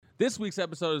This week's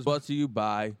episode is brought to you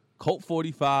by Colt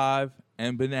 45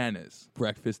 and Bananas,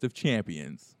 Breakfast of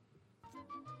Champions.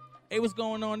 Hey, what's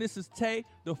going on? This is Tay,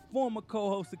 the former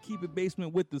co-host of Keep It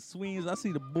Basement with the Sweens. I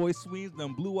see the boy Sweens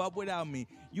done blew up without me.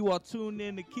 You are tuned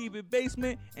in to Keep It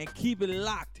Basement and keep it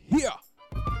locked here.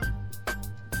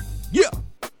 Yeah.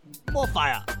 More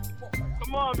fire.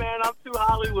 Come on, man. I'm too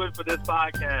Hollywood for this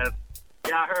podcast.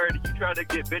 Yeah, I heard you tried to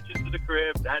get bitches to the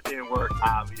crib. That didn't work,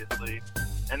 obviously.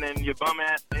 And then your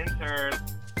bum-ass intern,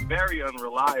 very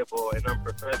unreliable and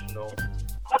unprofessional.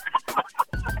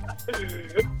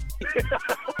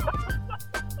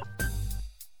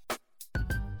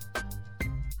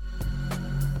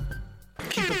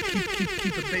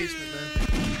 Keep it basement,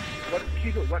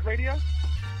 man. What radio?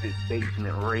 It's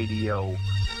Basement Radio.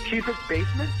 Keep it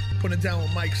Basement? Put it down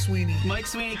with Mike Sweeney. Mike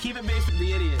Sweeney, Keep It Basement,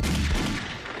 the idiot.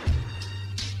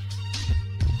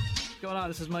 What's going on?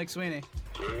 This is Mike Sweeney.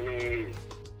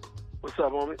 What's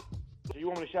up, homie? So you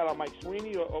want me to shout out Mike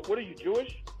Sweeney, or what are you,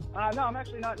 Jewish? No, I'm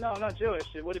actually not. No, I'm not Jewish.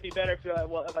 Would it be better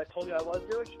if I told you I was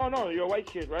Jewish? Oh, no, you're a white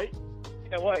kid, right?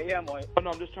 Yeah, white. Yeah, I'm white. Oh,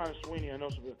 no, I'm just trying to Sweeney. I know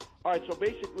some. All right, so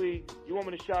basically, you want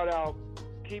me to shout out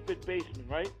Keep It Basement,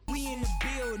 right? We in the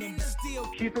building, still.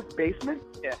 Keep it Basement?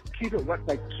 Yeah. Keep it what?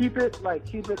 Keep it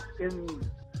in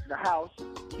the house.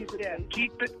 Keep it in.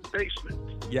 Keep It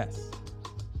Basement. Yes.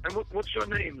 And what's your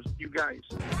names, you guys?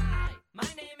 My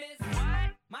name is.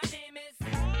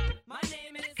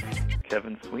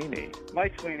 Kevin Sweeney.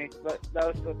 Mike Sweeney, but that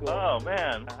was so cool. Oh,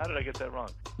 man. How did I get that wrong?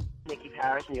 Nikki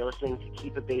Paris, and you're listening to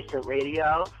Keep It Basement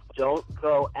Radio. Don't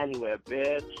go anywhere,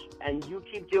 bitch. And you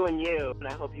keep doing you, and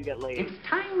I hope you get laid. It's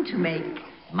time to make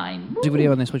my move. Music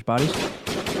video when they switch bodies.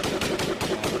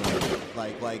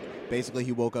 Like, basically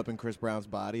he woke up in Chris Brown's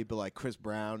body, but like Chris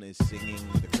Brown is singing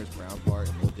the Chris Brown part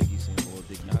and Lil Dicky singing Lil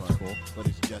Dicky part. That's cool. But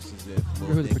it's just as if Lil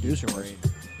who the Dicky's producer was. brain.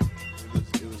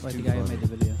 It was Like too the guy who funny. made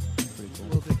the video. Pretty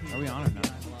cool. Are we on or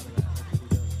not?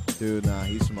 Dude, nah,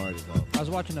 he's smart as hell. I was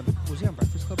watching was he on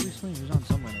Breakfast Club recently? He was on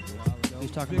somewhere a while ago. He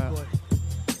was talking about like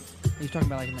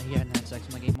he hadn't had sex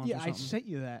in like 8 months or Yeah, something. I sent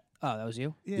you that. Oh, that was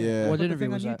you? Yeah. What Put the interview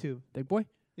thing was on that? YouTube. Big Boy?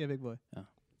 Yeah, Big Boy. Oh.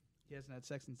 He hasn't had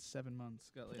sex in 7 months.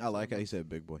 Got laid I like how he said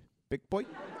big boy. Big boy?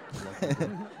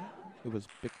 It was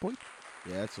big boy?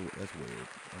 Yeah, that's weird.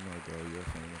 I'm like, bro, you're a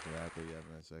famous rapper. You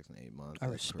haven't had sex in 8 months. I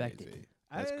That's respect crazy. it.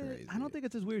 That's crazy. I don't think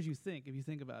it's as weird as you think if you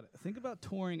think about it. Think about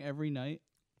touring every night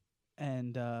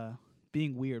and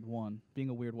being weird, being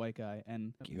a weird white guy.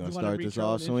 And You gonna wanna start this retro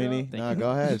off, an intro? Sweeney? Thank Nah, you.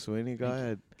 go ahead, Sweeney. Go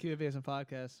ahead. Keep It Basement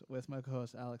podcast with my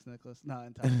co-host Alex Nicholas. No,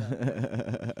 and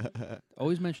Top.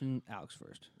 Always mention Alex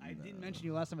first. I didn't mention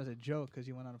you last time as a joke because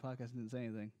you went on a podcast and didn't say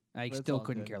anything. I But it's still all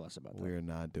couldn't good. care less about that. We're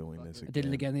not doing this again. I did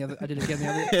it again the other. I did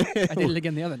it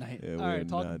again the other night. Yeah, All we're right,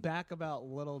 talk not. back about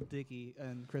Little Dicky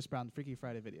and Chris Brown Freaky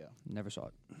Friday video. Never saw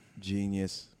it.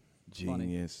 Genius. Funny.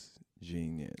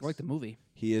 Genius. I like the movie.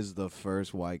 He is the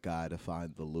first white guy to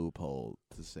find the loophole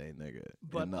to say nigga.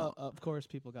 But And, of course,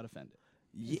 people got offended.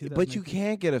 yeah, but you 2018.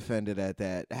 can't get offended at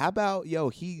that. How about,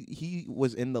 he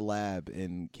was in the lab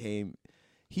and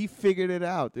he figured it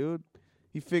out, dude.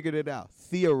 He figured it out.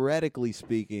 Theoretically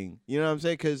speaking, you know what I'm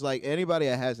saying? Because, like, anybody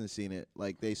that hasn't seen it,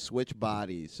 like, they switch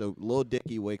bodies. So Lil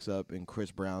Dicky wakes up in Chris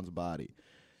Brown's body.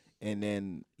 And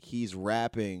then he's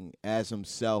rapping as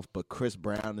himself, but Chris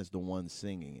Brown is the one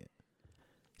singing it.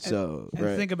 So, And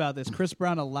right. think about this: Chris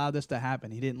Brown allowed this to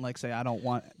happen. He didn't say, "I don't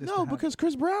want this." to No, happen. because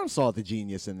Chris Brown saw the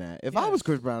genius in that. If I was Yes.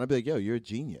 Chris Brown, I'd be like, yo, you're a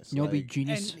genius. You'll be Like,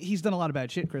 genius. And he's done a lot of bad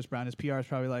shit. Chris Brown, his PR is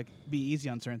probably like, "Be easy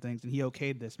on certain things," and he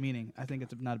okayed this. Meaning, I think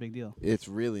it's not a big deal. it's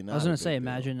really not. I was a gonna big say, deal.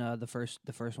 imagine the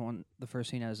first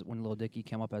scene as when Lil Dicky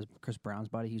came up as Chris Brown's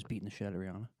body. He was beating the shit out of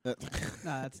Rihanna.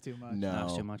 Nah, that's too much. No.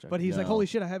 That's too much. But he's like, No. "Holy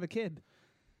shit, I have a kid."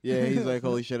 Yeah, he's like,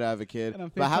 holy shit, I have a kid. And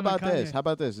I'm But how FaceTiming about this? Kanye. How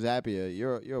about this? Zappia,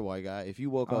 you're a white guy. If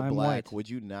you woke up I'm black, white. would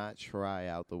you not try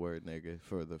out the word nigga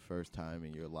for the first time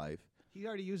in your life? He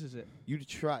already uses it. You'd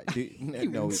try. Dude, You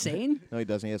no, insane? No, he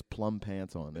doesn't. He has plum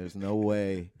pants on. There's no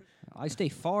way. I stay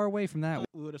far away from that.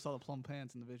 We would have saw the plum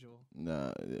pants in the visual.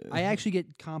 No. I actually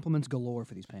get compliments galore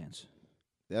for these pants.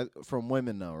 That, from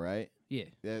women, though, right? Yeah,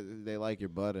 They like your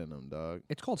butt in them, dog.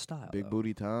 it's called style. Big though.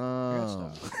 booty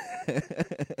Tom.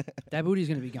 That booty's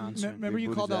gonna be gone soon. Remember Big you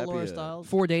booty called out Laura Zappia. Stiles?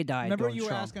 4-day diet. Remember going you were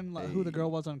strong. asking who the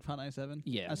girl was on Front 97?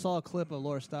 Yeah. I saw a clip of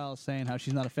Laura Stiles saying how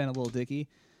she's not a fan of Lil Dicky,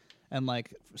 and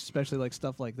like especially like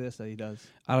stuff like this that he does.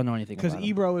 I don't know anything Because about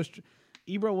him.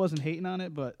 Ebro wasn't hating on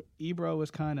it, but Ebro was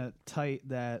kind of tight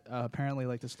that apparently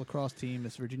like this lacrosse team,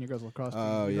 this Virginia girls lacrosse team.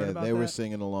 Oh, you heard yeah, about they were that?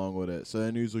 singing along with it. So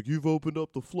then he's like, you've opened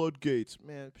up the floodgates.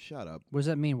 Man, shut up. What does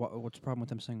that mean? What's the problem with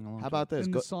them singing along? How about this?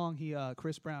 In Go- the song,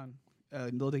 Chris Brown,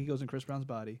 Lil Dicky goes in Chris Brown's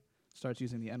body, starts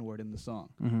using the N word in the song.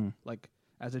 Mm-hmm. Like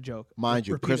as a joke. Mind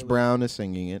you, Chris repeatedly. Brown is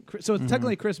singing it. So it's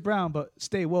technically Chris Brown, but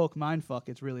Stay Woke, Mindfuck,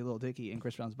 it's really Lil Dicky in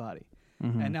Chris Brown's body.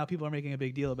 Mhm. And now people are making a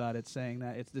big deal about it, saying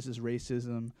that this is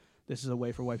racism. This is a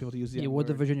way for white people to use the Yeah, N-word. what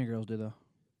the Virginia girls do though?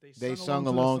 They sung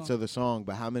along to the song,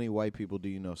 but how many white people do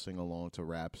you know sing along to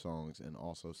rap songs and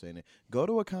also sing it? Go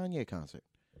to a Kanye concert.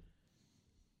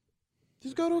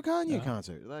 Just go to a Kanye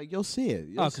concert. Like, you'll see it.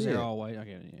 You'll Oh, see because they're it. all white.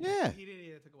 Okay, Yeah. He did.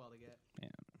 It took a while to get.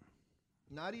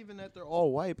 Not even that they're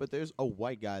all white, but there's a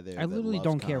white guy there. I that literally loves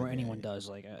don't care what Kanye. anyone does.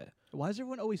 Like, Why is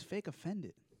everyone always fake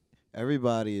offended?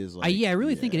 Everybody is like. I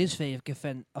really think it is fake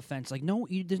offense. Like, no,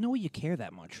 there's no way you care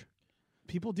that much.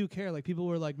 People do care. Like people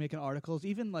were like making articles.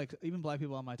 Even black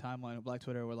people on my timeline of Black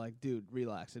Twitter were like, "Dude,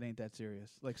 relax. It ain't that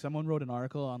serious." Like someone wrote an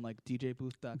article on like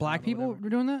DJBooth.com. Black people were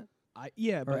doing that.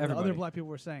 Yeah, but the everybody? other black people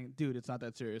were saying, "Dude, it's not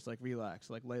that serious. Like, relax.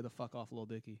 Like, lay the fuck off, Lil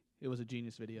Dicky." It was a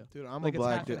genius video. Dude, I'm Like, a it's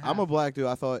black half dude. and I'm a half. black dude.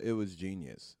 I thought it was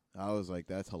genius. I was like,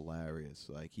 that's hilarious.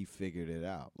 Like, he figured it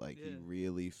out. Like, he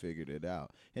really figured it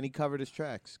out. And he covered his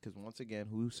tracks. Because, once again,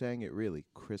 who sang it really?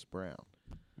 Chris Brown.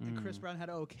 And Chris Brown had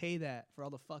to okay that for all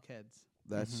the fuckheads.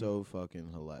 That's so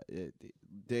fucking hilarious.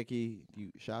 Dickie,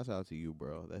 shouts out to you,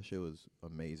 bro. That shit was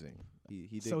amazing. He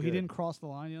did So he good. didn't cross the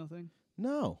line, you don't think?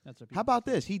 No. That's what How about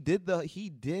this? He did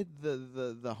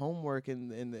the homework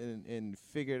and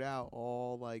figured out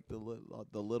all like the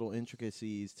little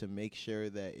intricacies to make sure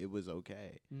that it was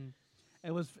okay.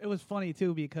 It was funny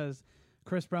too because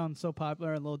Chris Brown's so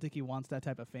popular and Lil Dicky wants that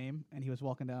type of fame, and he was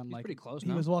walking down He's like pretty close he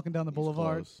now. was walking down the He's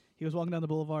boulevard. close. He was walking down the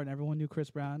boulevard, and everyone knew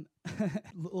Chris Brown.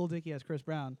 Lil Dicky as Chris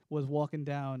Brown was walking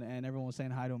down, and everyone was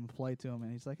saying hi to him and polite to him,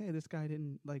 and he's like, "Hey, this guy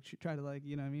didn't like try to like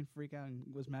freak out and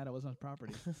was mad I wasn't on his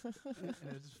property." And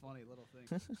it was just funny little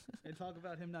thing. And talk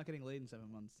about him not getting laid in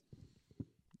 7 months.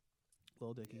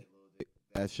 Lil Dicky.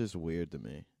 That's just weird to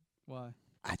me. Why?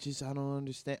 I don't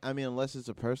understand. I mean, unless it's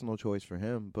a personal choice for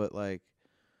him, but like,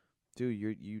 dude,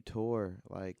 you tour.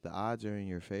 Like, the odds are in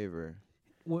your favor.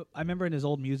 Well, I remember in his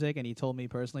old music, and he told me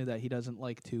personally that he doesn't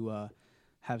like to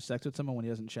have sex with someone when he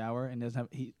doesn't shower, and doesn't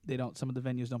have some of the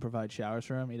venues don't provide showers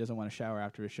for him. He doesn't want to shower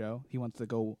after a show. He wants to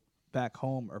go back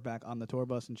home or back on the tour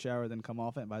bus and shower, then come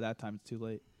off it. And by that time, it's too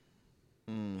late.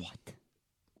 What?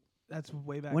 That's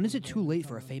way back. When is in it the too day. late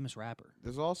for a famous rapper?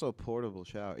 There's also portable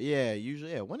shower. Yeah,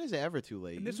 usually. Yeah, when is it ever too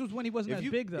late? And this was when he wasn't as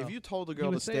big, though. If you told a He girl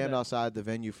to would say stand that. outside the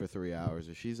venue for 3 hours,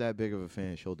 if she's that big of a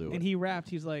fan, she'll do it. And he rapped.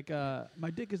 He's like,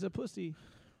 "My dick is a pussy,"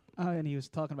 and he was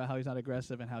talking about how he's not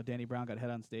aggressive and how Danny Brown got head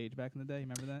on stage back in the day.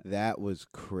 Remember that? That was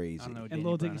crazy. And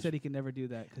Lil Dicky said he could never do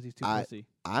that because he's too pussy.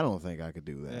 I don't think I could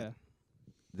do that. Yeah.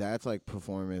 That's like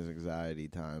performance anxiety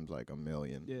times like a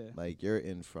million. Yeah. Like, you're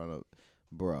in front of,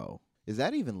 bro. Is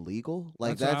that even legal?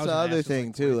 Like, That's what I that's was the gonna other ask,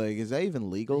 thing too. Like, is that even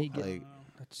legal? He get- Like,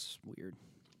 That's weird.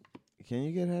 can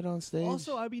you get head on stage?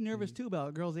 Also, I'd be nervous too about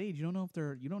a girl's age. You don't know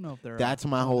if they're. That's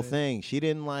my whole thing. She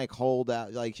didn't like hold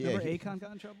out. Like, Remember he, Akon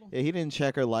got in trouble? yeah, he didn't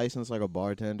check her license like a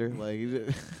bartender. Like,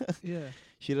 Yeah.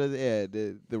 she does. Yeah,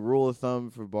 the rule of thumb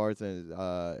for bartenders,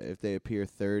 if they appear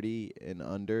 30 and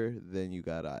under, then you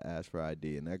gotta ask for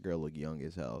ID. And that girl looked young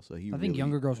as hell. So he. I think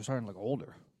younger girls are starting to look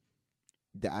older.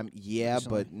 Yeah,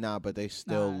 recently. but they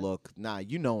still Nah. look.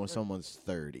 You know when someone's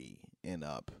 30 and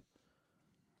up.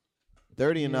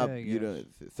 30 and Yeah, up, I you guess.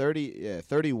 know, 30,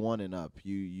 31 and up,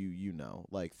 you know,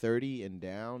 like 30 and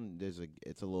down,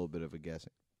 it's a little bit of a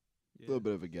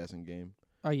guessing, game.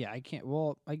 Oh yeah, I can't.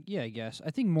 Well, I guess.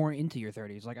 I think more into your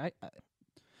 30s. Like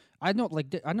I know,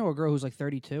 I know a girl who's like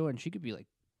 32, and she could be like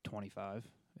 25.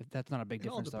 If that's not a big It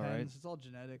all difference, though, right? depends. It's all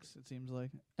genetics. It seems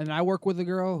like. And I work with a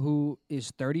girl who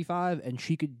is 35, and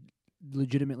she could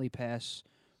legitimately pass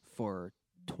for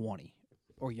 20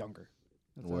 or younger.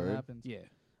 That's Word. what happens. Yeah.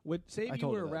 Would say I if you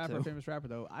told were her a that, rapper, too. famous rapper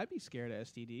though, I'd be scared of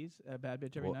STDs. A bad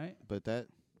bitch every Well, night. But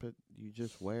you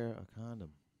just wear a condom.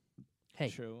 Hey,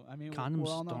 True. I mean, condoms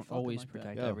we're all not don't fucking always like that.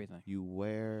 protect Yo, everything. You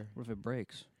wear. What if it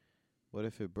breaks? What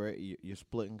if it break? You're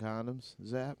splitting condoms,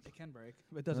 Zap. It can break,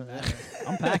 but it doesn't matter.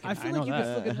 I'm packing. I feel know like you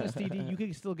that. can still get an STD. You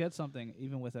can still get something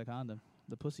even with a condom.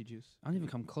 The pussy juice. I don't even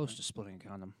come close to splitting a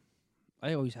condom.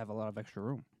 I always have a lot of extra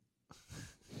room.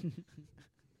 I'm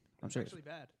It's serious. actually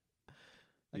bad.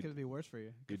 That You- could be worse for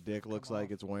you. Your dick looks come like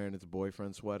off. it's wearing its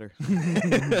boyfriend's sweater.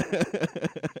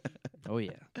 Oh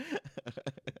yeah.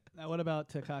 Now, what about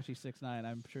Tekashi 6ix9ine?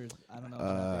 I'm sure. I don't know.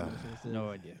 How big this is. No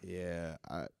idea. Yeah,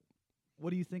 What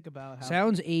do you think about how?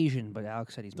 Sounds Asian, but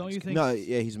Alex said he's Don't you Mexican. think? no,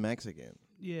 yeah, he's Mexican.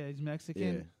 Yeah, he's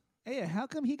Mexican. Hey, how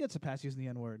come he gets a pass using the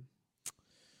N word?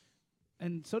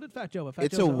 And so did Fat Joe. But Fat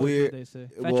It's Joe's a OG, weird. They say.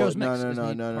 Fat Joe's Mexican, isn't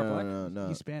he? no, Part black? no.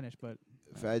 He's Spanish, but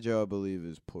Fat Joe, I believe,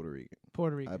 is Puerto Rican.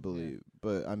 Puerto Rican. I yeah. believe,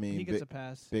 but I mean, He gets a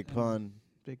pass. Big and Pun,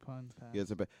 Big pun. Pass.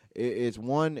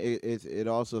 It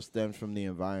also stems from the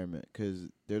environment because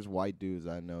there's white dudes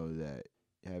I know that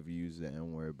have used the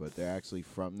N word, but they're actually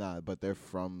but they're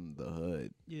from the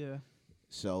hood. Yeah.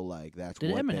 So like that's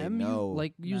Did what they Eminem know.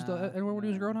 use the N word when he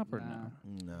was growing up, or nah.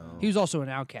 no? No, He was also an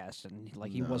outcast, and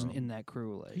he wasn't No. in that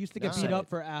crew. Like He used to get Nah. beat up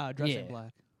for dressing Yeah.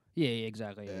 black. yeah,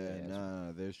 exactly. Yeah, yeah.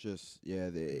 nah. There's just made fun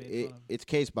of him. it's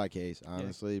case by case,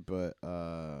 honestly. But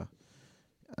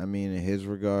I mean, in his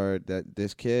regard, that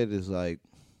this kid is like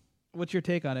What's your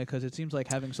take on it? Because it seems like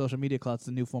having social media clout's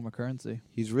the new form of currency.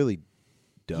 he's really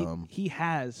dumb. He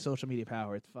has social media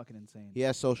power. It's fucking insane. He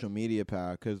has social media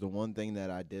power because the one thing that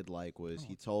I did like was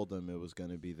he told them it was going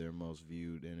to be their most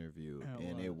viewed interview, Yeah, it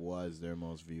and it was their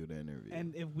most viewed interview.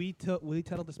 And if we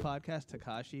title this podcast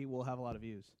Takashi, we'll have a lot of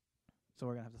views. So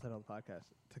we're gonna have to title the podcast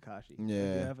Takashi. It'll be Yeah.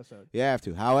 an episode. you have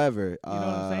to. However, You know what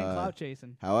I'm saying? Clout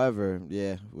chasing. However,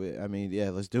 yeah,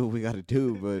 let's do what we got to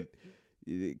do. But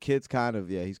the kid's kind of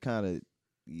he's kind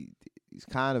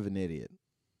of an idiot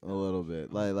a little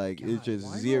bit. Like it's God, just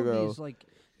why are all zero. these, like,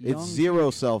 It's young zero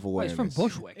Oh, self-awareness. he's from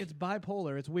Bushwick. It's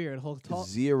bipolar. It's weird. He'll talk.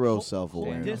 Zero He'll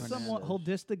self-awareness. diss someone. He'll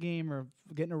diss the game or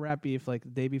getting a rap beef like the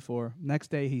day before. Next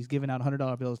day, he's giving out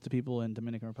 $100 bills to people in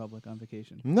Dominican Republic on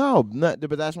vacation. No, but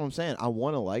that's what I'm saying. I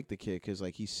want to like the kid because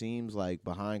like he seems like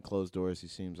behind closed doors, he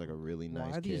seems like a really Why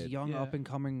nice are these kid. young Yeah. up and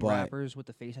coming But- rappers with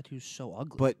the face tattoos so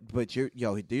ugly? But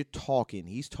they're talking.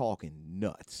 He's talking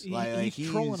nuts.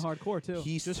 He's trolling hardcore too.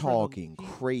 He's just for the- talking he-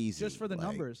 crazy just for the like,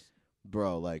 numbers.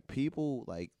 bro. Like people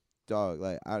like dog.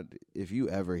 Like if you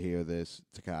ever hear this,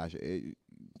 Takashi,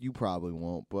 you probably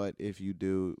won't. But if you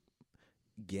do,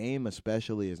 Game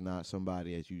especially is not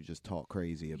somebody that you just talk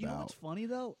crazy You know about. what's funny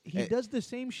though? He Eh. does the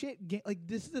same shit. Like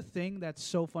this is the thing that's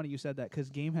so funny you said that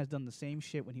because Game has done the same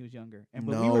shit when he was younger. And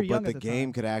but we No, were young but at the the game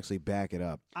time. could actually back it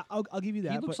up. I'll give you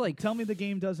that. looks but like tell me the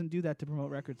game doesn't do that to promote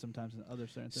records sometimes and other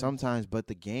certain things. Sometimes, but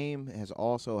the game has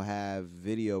also have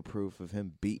video proof of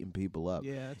him beating people up.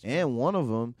 Yeah, that's And one of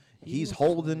them, He he's looks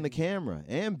holding the like- camera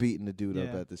and beating the dude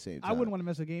up Yeah. at the same time. I wouldn't want to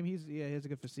miss a game. He has a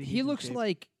good physique. he He's in looks shape.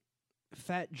 like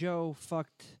Fat Joe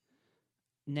fucked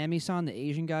Nemi-san, the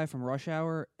Asian guy from Rush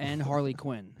Hour, and Harley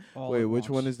Quinn. all Wait, at which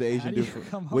one once. is the Asian do dude? you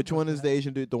come up Which with one is that? the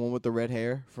Asian dude? The one with the red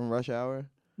hair from Rush Hour?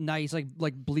 Nah, he's like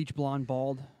bleach blonde,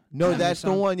 bald. No, that's the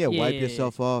Nemi-san. one. Yeah, Yeah, wipe yeah,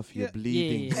 yourself off. You're Yeah.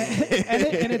 bleeding. Yeah, yeah, yeah.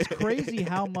 and it's crazy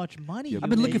how much money. You're you I've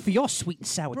been make. looking for your sweet and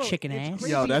sour Bro, chicken it's ass.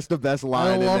 crazy. Yo, that's the best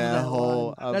line in love that that whole.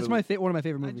 line. That's one of my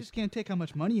favorite I movies. just can't take how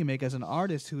much money you make as an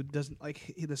artist who doesn't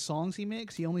like the songs he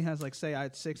makes. He only has like say I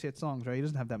had 6 hit songs, right? He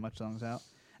doesn't have that much songs out,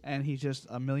 and he's just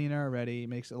a millionaire already. He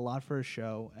makes a lot for his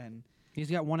show, and He's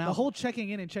got one the album. whole checking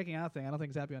in and checking out thing. I don't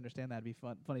think Zappy understand that. It'd be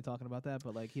funny talking about that,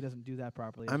 but like he doesn't do that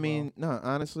properly. I as mean, no,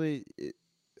 honestly,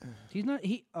 He's not.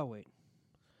 Oh wait.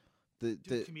 the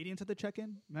do comedians have to check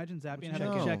in? Imagine Zappy and No.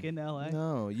 having to check in to LA.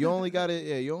 no, you only got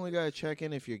to you only got to check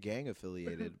in if you're gang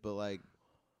affiliated. But like,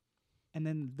 And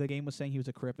then the game was saying he was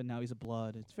a Crip and now he's a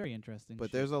Blood. It's very interesting. but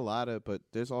shit.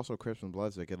 there's also Crips and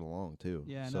Bloods that get along too.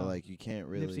 Yeah, I so know. like you can't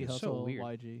really. Nipsey So Hussle, weird.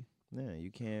 YG. Yeah, you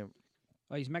can't.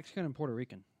 Oh, he's Mexican and Puerto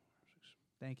Rican.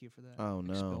 Thank you for that. Oh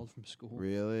no, Expelled from school.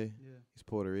 really? Yeah. He's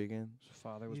Puerto Rican. His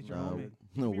father was He's murdered. related.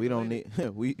 No, Be we don't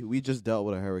related. need. we just dealt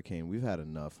with a hurricane. We've had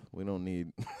enough. We don't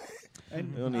need.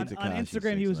 And We don't need on Tekashi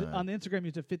Instagram, he was 6ix9ine. on the Instagram. He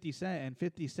was a 50 Cent, and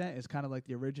 50 Cent is kind of like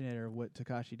the originator of what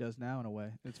Tekashi does now in a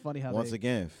way. It's funny how Once they,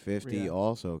 again, 50 react.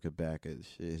 also could back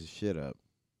his shit up.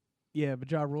 yeah. But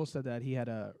Ja Rule said that he had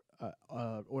a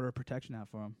order of protection out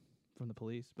for him from the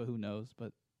police, but who knows?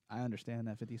 But I understand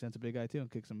that 50 Cent's a big guy too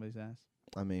and kick somebody's ass.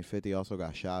 I mean, 50 also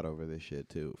got shot over this shit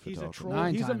too. For He's a talking. troll.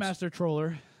 9 He's a times. master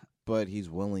troller. But he's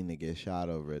willing to get shot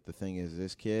over it. The thing is,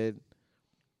 this kid,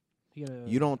 He got a-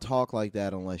 you don't talk like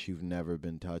that unless you've never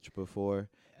been touched before.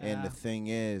 And the Yeah. thing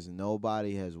is,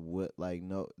 nobody has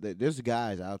there's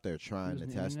guys out there he trying was to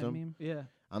naming test that him. meme? Yeah.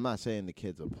 I'm not saying the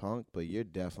kid's a punk, but you're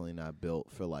definitely not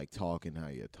built for like talking how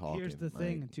you're talking. Here's the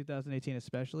thing: in like, 2018,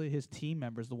 especially, his team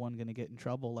member's the one going to get in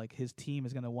trouble. Like his team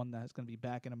is going to one that's going to be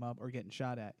backing him up or getting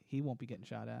shot at. He won't be getting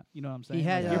shot at. You know what I'm saying?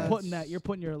 had, Like, you're uh, putting that. You're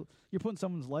putting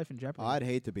someone's life in jeopardy. I'd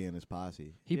hate to be in his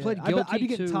posse. He Yeah. pled I'd guilty be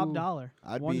getting to top dollar.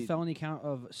 I'd one be felony count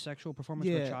of sexual performance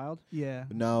of Yeah. a child. Yeah.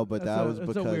 no, but that was that's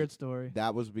because a weird story.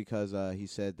 that was because he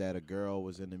said that a girl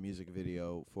was in the music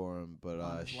video for him, but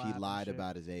On his she lap and lied shit.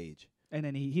 about his age. And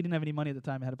then he didn't have any money at the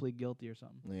time. He had to plead guilty or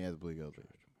something. And he had to plead guilty.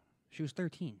 She was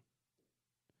 13.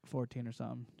 14 or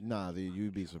something. Nah,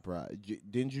 you'd be surprised.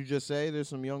 Didn't you just say there's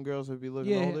some young girls who'd be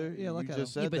looking Yeah, older? yeah, look you at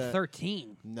just Yeah, said but that.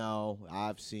 13. No,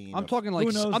 I've seen. I'm a- talking like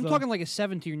knows, I'm though? talking like a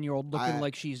 17-year-old looking I-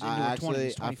 like she's into I her actually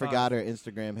 20s. I 25. forgot her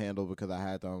Instagram handle because I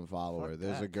had to unfollow her. Fuck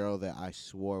There's a that. girl that I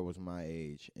swore was my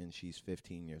age, and she's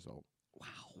 15 years old. Wow.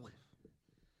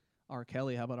 R.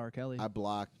 Kelly. How about R. Kelly?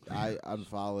 I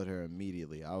unfollowed her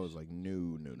immediately. I was like,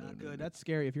 no. Not good. That's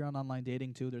scary. If you're on online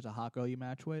dating too, there's a hot girl you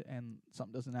match with, and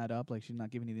something doesn't add up. Like she's not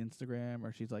giving you the Instagram,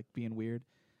 or she's like being weird,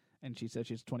 and she said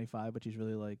she's 25, but she's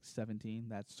really like 17.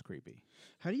 That's creepy.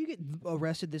 How do you get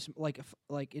arrested this like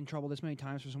in trouble this many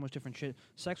times for so much different shit?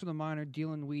 Sex with a minor,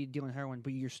 dealing weed, dealing heroin,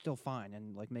 but you're still fine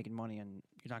and like making money, and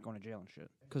you're not going to jail and shit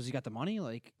because you got the money.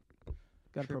 Like,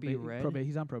 Got Trippie Redd?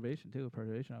 He's on probation too. A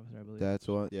probation officer, I believe. That's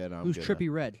one. Yeah, no. I'm who's good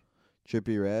Trippie Redd?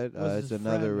 Trippie Redd? Was It's his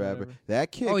another friend or rapper. whatever.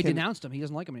 That kid. Oh, he can- denounced him. He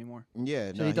doesn't like him anymore.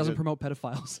 Yeah, So no, he doesn't just- promote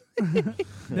pedophiles.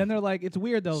 Then they're like, it's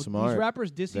weird though. Smart. These rappers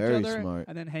diss Very each other smart.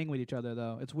 and then hang with each other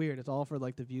though. It's weird. It's all for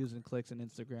like the views and clicks and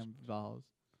Instagram follows.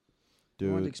 I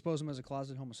wanted to Dude, expose him as a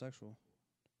closet homosexual.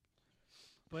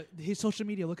 But his social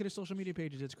media, look at his social media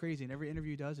pages. It's crazy. And every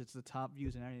interview he does, it's the top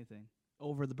views and anything.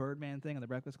 Over the Birdman thing on the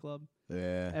Breakfast Club,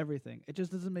 yeah. everything. It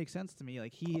just doesn't make sense to me.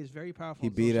 Like he is very powerful. He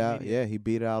on beat social out. media. Yeah, he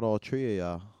beat out all three of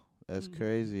y'all. That's Mhm.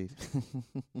 crazy.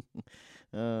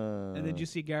 And did you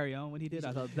see Gary Owen when he did?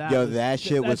 I thought that. Yo, was, that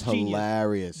shit was that's genius.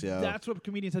 hilarious, yo. That's what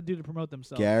comedians have to do to promote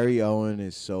themselves. Gary Owen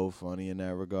is so funny in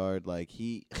that regard. Like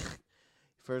he,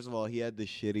 first of all, he had the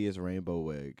shittiest rainbow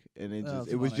wig, and it Oh, just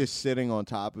it's it was funny. just sitting on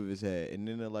top of his head. And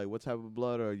then they're like, "What type of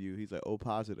blood are you?" He's like, "Oh,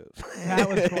 positive." That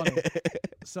was funny.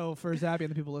 So for Zappy and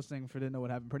the people listening, for didn't know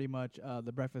what happened, pretty much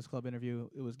the Breakfast Club interview.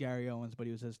 It was Gary Owens, but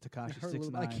he was as Takashi I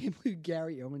 6ix9ine. can't believe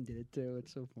Gary Owen did it too.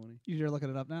 It's so funny. You're looking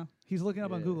it up now. He's looking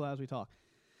up on Yeah. Google as we talk.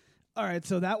 All right,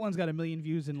 so that one's got 1 million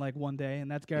views in like one day,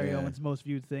 and that's Gary Yeah. Owens' most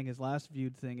viewed thing. His last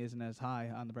viewed thing isn't as high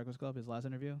on the Breakfast Club. His last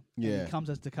interview. And Yeah. he comes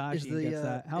as Takashi and gets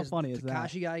that. How funny is that?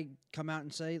 Takashi guy come out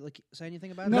and say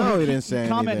anything about No, it? he didn't say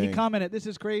He anything. commented, "This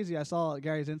is crazy." I saw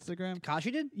Gary's Instagram.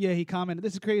 Takashi did. Yeah, he commented,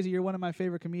 "This is crazy. You're one of my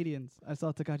favorite comedians." I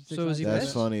saw Takashi. So is he That's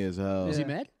pissed? funny as hell. Is he Yeah.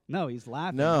 mad? No, he's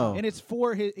laughing. No. And it's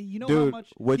for his. You know how Dude,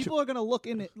 much which- people are gonna look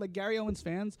in it. Like Gary Owens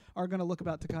fans are gonna look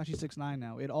about Takashi 6ix9ine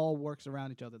now. It all works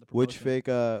around each other. The Which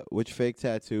promotion. which fake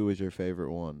tattoo was your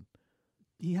favorite one?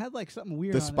 He had like something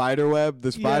weird. The on it. spider web. The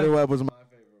Yeah. spider web was my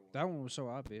favorite. That one was so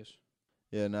obvious.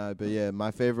 Yeah, nah, but yeah,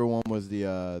 my favorite one was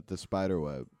the spider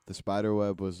web. The spider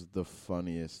web was the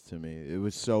funniest to me. It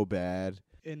was so bad.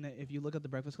 And if you look at the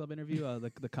Breakfast Club interview,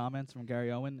 the comments from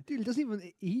Gary Owen, Dude, it doesn't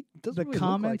even. He doesn't. the really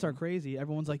comments look are like crazy.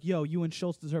 Everyone's like, "Yo, you and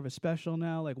Schultz deserve a special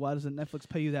now. Like, why doesn't Netflix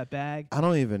pay you that bag?" I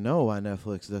don't even know why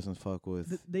Netflix doesn't fuck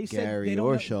with They said Gary they don't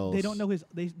or know, Schultz. They don't know his.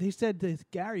 They said to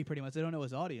Gary pretty much. They don't know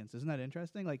his audience. Isn't that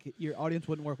interesting? Like your audience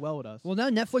wouldn't work well with us. Well, now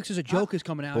Netflix is a joke is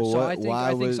coming out, But so what- I think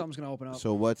why would- something's gonna open up.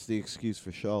 So what's the excuse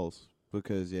for Schultz?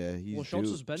 Because yeah, he's well, Schultz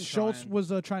due- has been Schultz trying.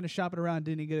 was trying to shop it around,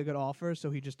 didn't he get a good offer? So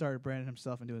he just started branding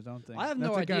himself and doing his own thing. I have That's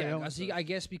no what Gary idea. Owens does. I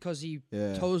guess because he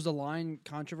Yeah. toes the line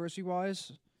controversy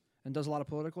wise and does a lot of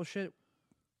political shit,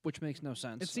 which makes no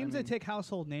sense. It seems I they mean, take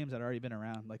household names that have already been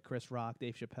around, like Chris Rock,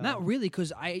 Dave Chappelle. not really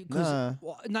because Nah.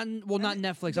 not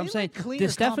Netflix. they I'm saying like cleaner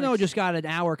DeStefano comics. just got an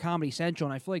hour Comedy Central,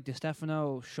 and I feel like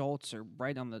DeStefano, Schultz are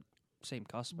right on the same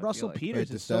cusp. I feel Russell like. Peters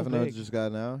Wait, is so DeStefano big. just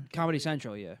got an hour? Comedy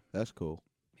Central, yeah, That's cool.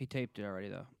 he taped it already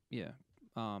though. Yeah,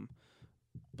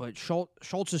 but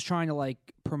Schultz is trying to like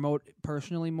promote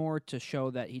personally more to show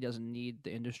that he doesn't need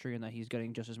the industry and that he's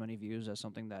getting just as many views as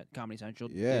something that Comedy Central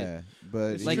did. Yeah,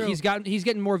 but It's Like true. he's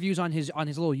getting more views on his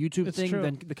little YouTube It's thing true.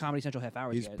 than the Comedy Central half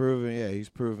hours he's get.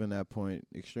 proven that point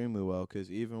extremely well.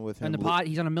 Because even with him, And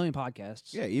he's on 1 million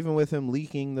podcasts. yeah, even with him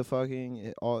leaking the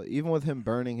fucking, even with him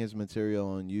burning his material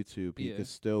on YouTube, he Yeah. could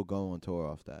still go on tour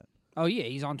off that. Oh yeah,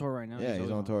 he's on tour right now. Yeah, he's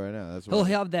always on tour right now. That's He'll why.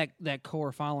 have that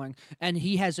core following, and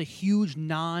he has a huge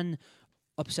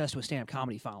obsessed with stand-up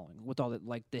comedy following with all the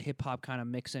like the hip hop kind of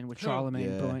mix in with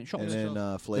Charlemagne, Yeah, Brilliant, Schultz. and then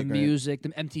the Flagrant. music, the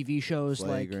MTV shows,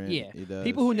 Flagrant, like yeah, he does.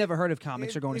 people who never heard of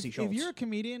comics If- are going if, to see Schultz. If you're a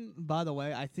comedian, by the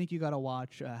way, I think you got to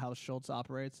watch how Schultz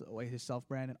operates, the way his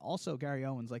self-brand, and also Gary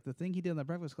Owens. Like the thing he did in the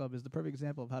Breakfast Club is the perfect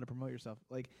example of how to promote yourself.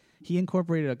 Like he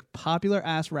incorporated a popular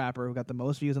ass rapper who got the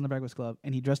most views on the Breakfast Club,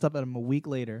 and he dressed up at him a week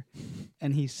later,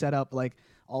 and he set up like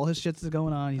all his shit's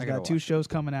going on. He's I gotta got 2 watch shows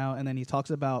coming out, and then he talks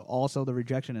about also the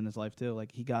rejection in his life too.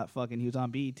 Like he was on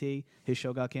BET, his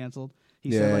show got canceled.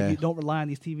 He said Yeah. like you don't rely on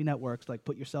these TV networks. Like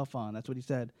put yourself on. That's what he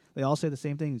said. They all say the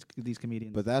same thing. These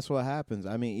comedians. But that's what happens.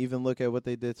 I mean, even look at what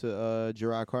they did to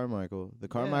Gerard Carmichael. The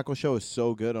Carmichael show is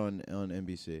so good on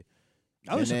NBC.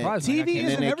 I was and then- surprised. when that TV came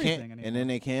isn't out. they everything and anymore. then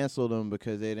they canceled him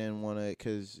because they didn't want to.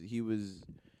 Because he was,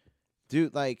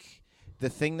 dude. Like the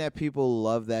thing that people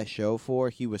love that show for,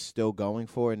 he was still going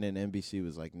for, and then NBC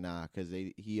was like, nah, because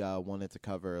he wanted to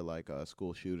cover like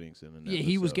school shootings in an Yeah,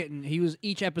 he was episode.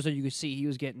 each episode you could see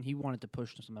he wanted to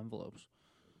push some envelopes.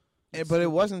 But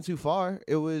it wasn't too far.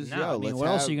 It was No, yo. I mean, let's what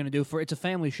else have- are you gonna do for? It's a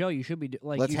family show. You should be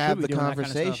like. let's you should have be the doing that kind of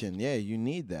stuff. conversation. Yeah, you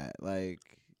need that. Like,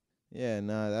 Yeah,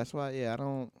 no, that's why. Yeah, I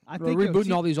don't. I We're think yo,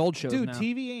 rebooting all these old shows dude, now.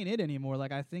 TV ain't it anymore.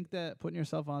 Like I think that putting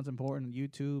yourself on is important.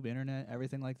 YouTube, internet,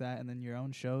 everything like that, and then your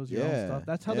own shows, your own Yeah, stuff.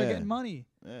 That's how they're yeah. getting money.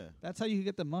 Yeah. That's how you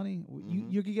get the money.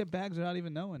 You could get bags without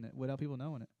even knowing it, without people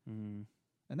knowing it. Mm.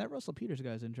 And that Russell Peters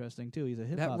guy is interesting too. He's a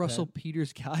hip That hop Russell head.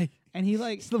 Peters guy. And he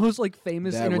like He's the most like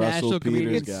famous That international Russell Peters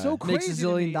comedian. guy. it's so crazy. Makes $1 to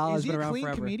zillion me. dollars, Is he been a around clean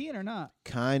forever. comedian or not?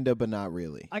 Kinda, but not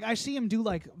really. Like I see him do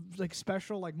like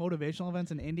special like motivational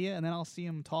events in India, and then I'll see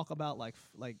him talk about like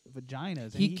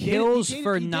vaginas. And He dated- kills dated-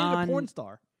 for he dated a non- porn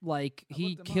star. Like he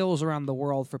looked him up. kills around the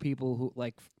world for people who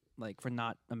like for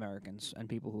not Americans and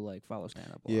people who like follow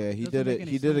stand up. Yeah, he Doesn't did make it.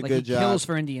 any He did a sense. Like good he job. kills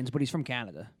for Indians, but he's from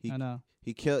Canada. He, I know.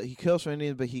 He kills for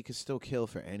Indians, but he could still kill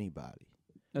for anybody.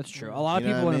 That's true. A lot of You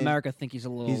know people what I in mean? America think he's a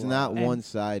little. He's not and-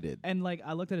 one-sided. And like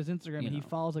I looked at his Instagram, You and he know.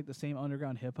 follows like the same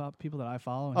underground hip hop people that I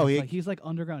follow. And Oh, he's like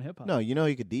underground hip hop. No, you know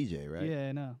he could DJ, right? Yeah,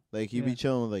 I know. Like he Yeah. be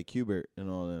chilling with like Qbert and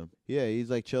all them. Yeah, he's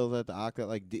like chills at the Octa.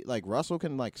 Like Russell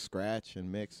can like scratch and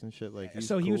mix and shit. Like he's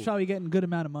So he was cool. probably getting a good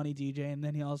amount of money DJ, and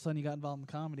then he all of a sudden he got involved in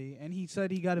comedy, and he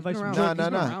said he got advice from around. George. No. He's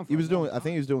been around for He a was long doing. I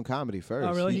think he was doing comedy first.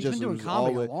 Oh, really? He He's just been doing was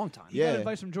comedy a always- long time. He got Yeah,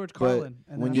 advice from George but Carlin.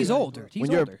 And when then you- He's older. He's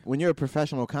when older. you're a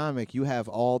professional comic, you have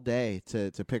all day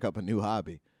to pick up a new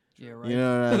hobby. Yeah, right. You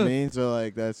know what I mean? So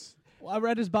like that's Well, I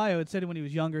read his bio. It said when he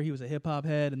was younger, he was a hip hop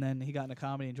head, and then he got into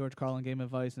comedy, and George Carlin gave him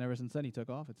advice, and ever since then he took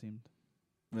off. It seemed.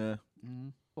 yeah. Mm-hmm.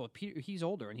 Well, Peter, he's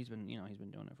older and he's been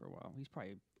doing it for a while. He's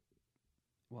probably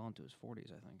well into his 40s,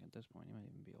 I think. At this point, he might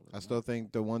even be older. I than still that.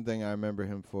 think the one thing I remember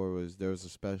him for was there was a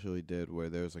special he did where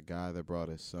there was a guy that brought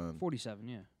his son. 47.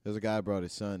 Yeah. There's a guy that brought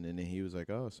his son, and then he was like,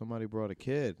 "Oh, somebody brought a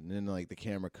kid," and then like the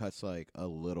camera cuts like a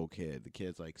little kid. The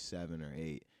kid's like 7 or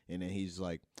 8, and then he's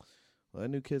like, "Well, that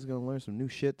new kid's gonna learn some new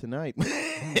shit tonight."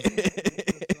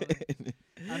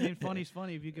 I mean, funny's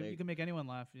funny. If you can make anyone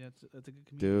laugh, yeah, it's a good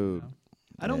comedian. Dude. You know?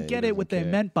 I don't Yeah, get he it what they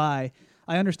doesn't care. meant by.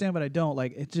 I understand, but I don't.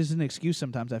 Like, it's just an excuse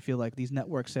sometimes. I feel like these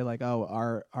networks say like,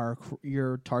 "Oh,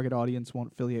 your target audience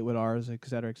won't affiliate with ours, et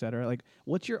cetera, et cetera." Like,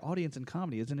 what's your audience in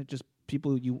comedy? Isn't it just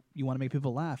people you want to make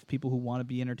people laugh, people who want to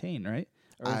be entertained, right?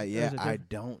 Or is- or is Yeah, it I different?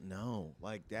 don't know.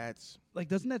 Like that's Like,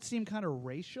 doesn't that seem kind of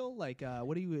racial? Like,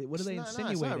 what are they it's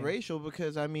insinuating? not racial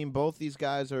because I mean both these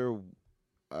guys are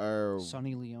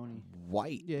Sonny Leone.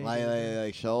 white. Yeah,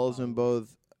 like Schultz and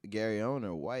both Gary Owen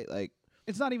are white. Like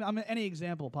It's not even. I mean, any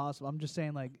example possible. I'm just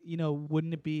saying, like,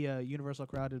 wouldn't it be a universal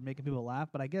crowd to making people laugh?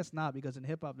 But I guess not, because in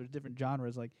hip hop there's different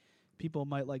genres. Like, people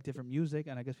might like different music,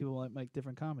 and I guess people might like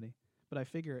different comedy. But I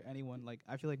figure anyone, like,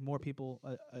 I feel like more people,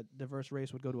 a diverse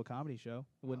race would go to a comedy show.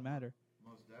 It wouldn't matter.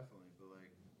 most definitely, but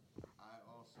like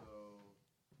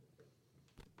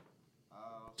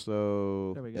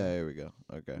There we go. Yeah, there we go.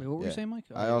 Okay. Wait, what were you yeah. saying, Mike?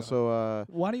 I also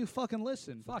Why do you fucking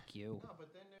listen? Fuck you.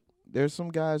 there's some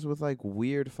guys with like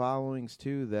weird followings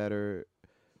too that are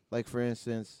like for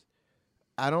instance,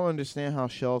 I don't understand how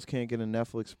Schultz can't get a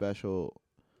Netflix special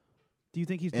Do you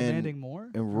think he's And- demanding more?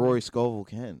 and Rory Scovel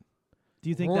can. Do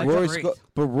you think Rory- that? Rory great.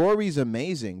 but Rory's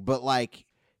amazing, but like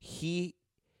he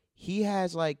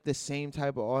has like the same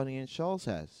type of audience Schultz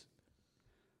has.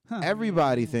 Huh.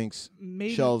 Everybody thinks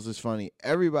maybe Schultz is funny.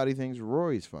 Everybody thinks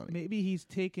Rory's funny. maybe he's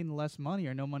taking less money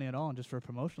or no money at all, and just for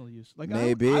promotional use. Like,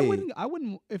 Maybe. I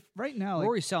wouldn't. If right now, like,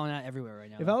 Rory's selling out everywhere right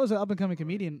now. if I was an up and coming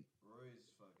comedian,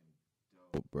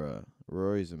 Oh, bruh.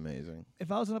 Rory's amazing.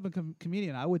 if I was an up and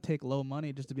comedian, I would take low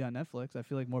money just to be on Netflix. I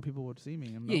feel like more people would see me.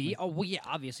 And know me. yeah,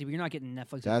 obviously, but you're not getting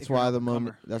Netflix. That's if you're why an the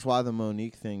up-and-comer. that's why the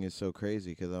Monique thing is so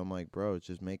crazy. Because I'm like, bro,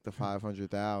 just make the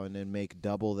 500,000 and then make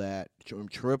double that,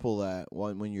 triple that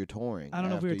when you're touring. I don't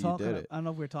know if we were after you talking. did it. I don't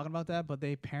know if we were talking about that, but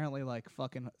they apparently like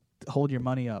fucking hold your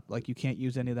money up. Like, you can't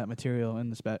use any of that material in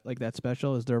the like that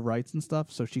special is their rights and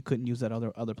stuff. So she couldn't use that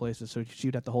other places. So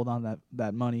she'd have to hold on to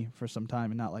that money for some time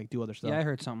and not like do other stuff. Yeah, I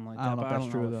heard something like I that. don't know but if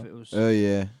that's true, if though. it was Oh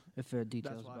yeah. if there are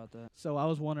details why. about that. So I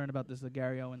was wondering about the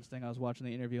Gary Owens thing. I was watching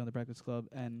the interview on the Breakfast Club,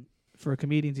 and for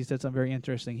comedians, he said something very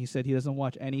interesting. He said he doesn't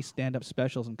watch any stand-up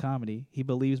specials in comedy. He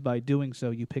believes by doing so,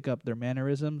 you pick up their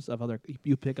mannerisms of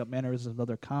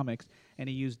other comics. And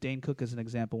he used Dane Cook as an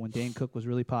example. When Dane Cook was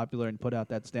really popular and put out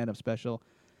that stand-up special,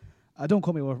 don't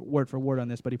quote me word for word on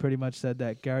this, but he pretty much said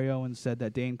that Gary Owens said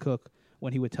that Dane Cook,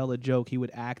 when he would tell a joke, he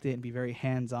would act it and be very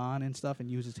hands-on and stuff, and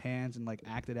use his hands and like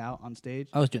act it out on stage.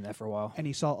 I was doing that for a while. And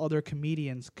he saw other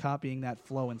comedians copying that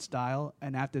flow and style.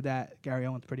 And after that, Gary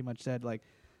Owens pretty much said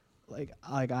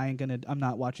I'm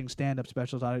not watching stand-up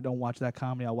specials. I don't watch that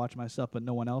comedy. I'll watch myself, but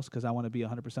no one else, because I want to be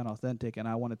 100% authentic and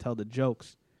I want to tell the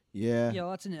jokes. Yeah. Yeah,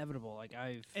 well, that's inevitable. Like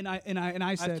I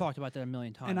I said, I've talked about that a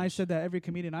million times. and I said that every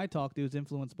comedian I talk to is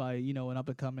influenced by an up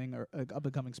and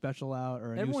coming special out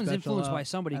or a Everyone's new special influenced out, by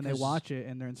somebody and they 'cause watch it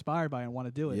and they're inspired by it and want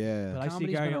to do it. Yeah. But I see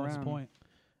Comedy's Gary been Owens' around. point.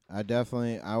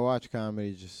 I watch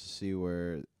comedy just to see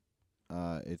where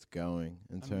it's going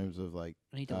in terms of like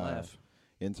I need to laugh.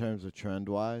 in terms of trend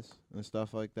wise and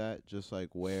stuff like that. Just like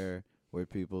where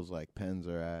people's like pens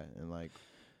are at and like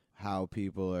how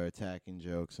people are attacking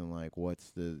jokes and like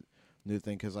what's the new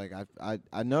thing. Because like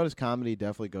I noticed comedy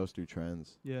definitely goes through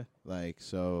trends. Yeah. Like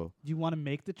so. Do you want to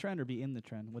make the trend or be in the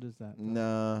trend? What is that?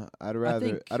 Nah, I'd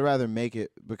rather make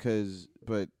it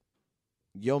but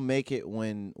you'll make it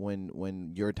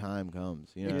when your time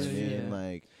comes. You know what I mean? Yeah.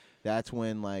 Like that's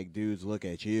when like dudes look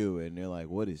at you and they're like,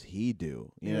 what does he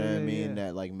do? You know what I mean?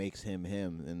 That like makes him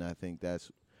him. And I think that's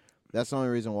the only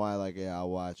reason why like I'll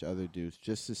watch other dudes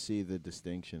just to see the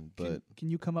distinction. But can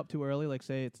you come up too early? Like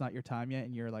say it's not your time yet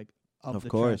and you're like up Of the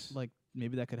course. trend? Like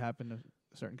maybe that could happen to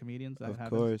certain comedians. That of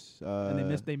happens. course. And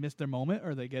they miss their moment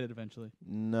or they get it eventually.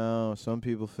 No, some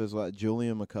people fizzle out.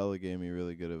 Julian McCullough gave me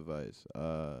really good advice.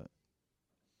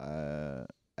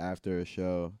 After a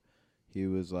show, he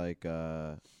was like,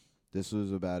 this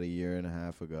was about a year and a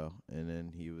half ago, and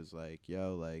then he was like,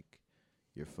 yo, like,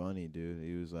 you're funny, dude.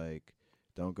 He was like,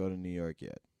 don't go to New York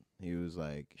yet. He was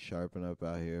like, sharpen up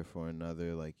out here for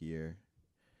another, like, year.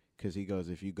 Because he goes,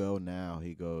 if you go now,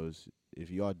 he goes, if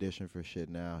you audition for shit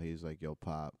now, he's like, you'll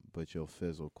pop, but you'll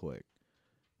fizzle quick.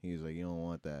 He's like, you don't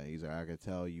want that. He's like, I could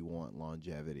tell you want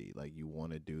longevity. Like, you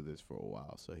want to do this for a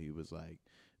while. So he was like,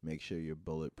 make sure you're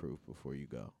bulletproof before you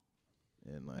go.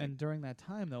 And like, And during that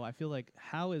time, though, I feel like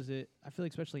how is it? I feel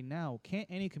like especially now, can't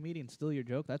any comedian steal your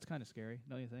joke? That's kind of scary,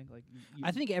 don't you think? Like,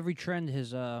 I think every trend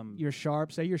has you're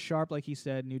sharp. Say you're sharp, like he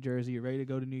said, New Jersey. You're ready to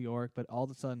go to New York, but all of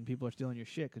a sudden, people are stealing your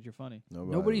shit because you're funny.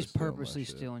 nobody's purposely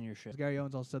stealing your shit. Gary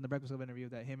Owens also said in the Breakfast Club interview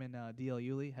that him and D.L.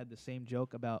 Hewley had the same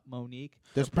joke about Monique.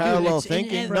 there's parallel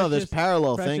thinking. No, there's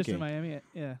parallel Freshest thinking. in Miami,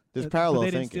 yeah. There's But parallel they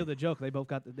didn't thinking. steal the joke. They both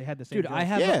they had the same. Dude, joke. I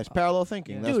have Yeah, it's parallel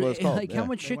thinking. That's Dude, what it's called. like how yeah.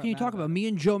 much shit can you talk about? Me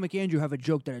and Joe McAndrew have a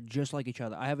joke that are just like each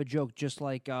other. I have a joke just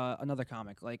like another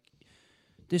comic. Like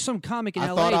there's some comic in I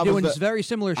LA thought I was doing the- this very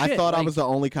similar shit. I thought I like- was the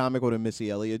only comic with a Missy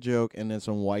Elliott joke, and then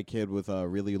some white kid with a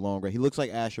really long gray. He looks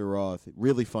like Asher Roth.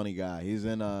 Really funny guy. He's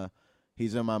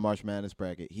in my March Madness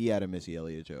bracket. He had a Missy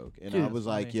Elliott joke, and Dude, I was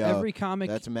like, funny. yo, every comic.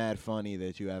 that's mad funny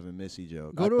that you have a Missy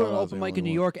joke. Go I to thought an I was open the mic in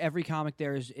only New one. York. Every comic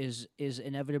there is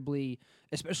inevitably,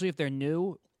 especially if they're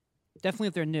new. Definitely,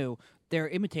 if they're new, they're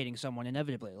imitating someone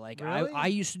inevitably. Like Really? I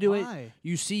used to do it. Why?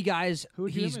 You see guys. Who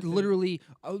would you He's imitate? literally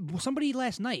somebody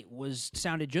last night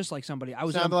sounded just like somebody. I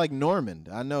was Sounded like Norman.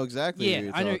 I know exactly. who yeah,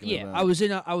 you're I know. talking Yeah, about. I was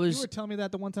in. You were telling me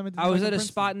that the one time I was at a Princeton.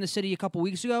 spot in the city a couple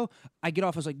weeks ago. I get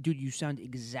off. I was like, dude, you sound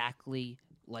exactly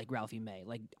like Ralphie May,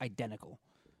 like identical.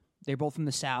 They're both from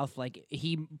the South. Like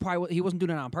he wasn't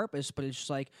doing it on purpose, but it's just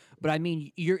like. But I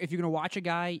mean, if you're gonna watch a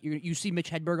guy, you see Mitch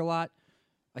Hedberg a lot.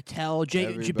 Attell,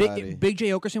 Everybody. Big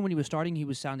J Okerson when he was starting, he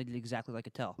was sounded exactly like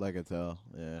Attell. Like I tell.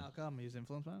 Yeah. How come he's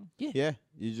influenced by him? Yeah.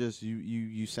 You just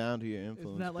you sound who you're influenced.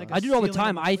 Isn't that like by. I do it all the stealing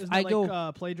time. of- I isn't that go-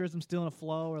 like, plagiarism, stealing a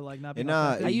flow, or like not being And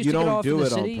authentic? I used you to get don't off in do the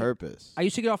it on city. purpose. I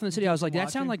used to get off in the city. I was like, did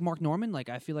that sound Watching? like Mark Norman? Like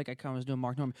I feel like I kind of was doing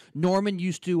Mark Norman. Norman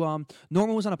used to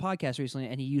Norman was on a podcast recently,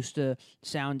 and he used to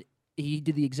sound. He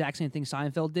did the exact same thing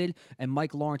Seinfeld did, and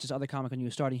Mike Lawrence, this other comic when he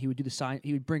was starting, he would do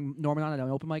he would bring Norman on at an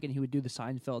open mic, and he would do the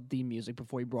Seinfeld theme music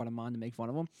before he brought him on to make fun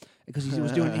of him because he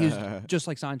was just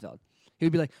like Seinfeld. He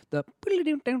would be like the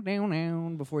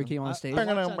before he came on stage. I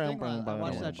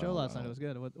watched that show last night. It was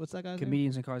good. What's that guy's name?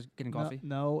 Comedians in cars getting coffee.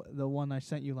 No, the one I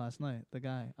sent you last night. The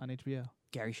guy on HBO.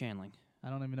 Gary Shandling. I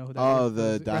don't even know who that Oh, is. the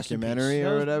Rest in peace. documentary That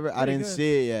or was whatever. I pretty didn't good.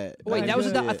 see it yet. Wait, I that was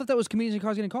didn't see I it. thought that was Comedians in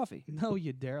Cars Getting Coffee. No,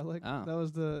 you derelict. Oh. That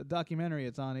was the documentary.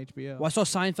 It's on HBO. Well, I saw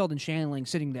Seinfeld and Shandling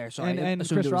sitting there, so I and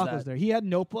assumed Chris it was Rock that. was there. He had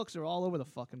notebooks. They're all over the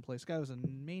fucking place. Guy was a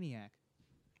maniac.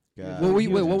 God. What were He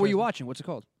you? was Wait, what were you interesting. watching? What's it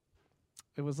called?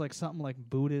 It was like something like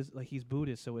Buddhist. Like he's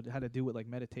Buddhist, so it had to do with like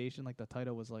meditation. Like the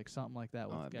title was like something like that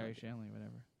with I have no Gary idea. Shandling or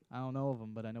whatever. I don't know of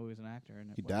him, but I know he was an actor.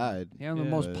 And He died. Yeah, one of the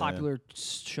Yeah. most But, popular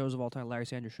shows of all time, Larry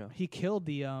Sanders Show. He killed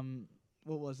the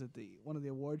what was it? One of the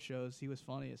award shows. He was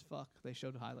funny as fuck. They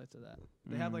showed highlights of that.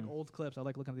 They have like old clips. I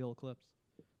like looking at the old clips.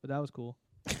 But that was cool.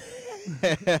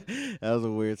 That was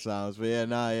a weird silence, but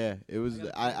yeah. It was.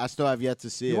 I still have yet to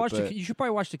see You, it. watched But you should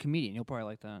probably watch The Comedian. You'll probably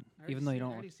like that, even though you I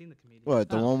don't. already seen the comedian. what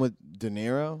the Oh. one with De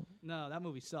Niro? No, that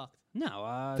movie sucked.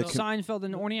 No, The Seinfeld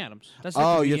and Orny Adams. That's the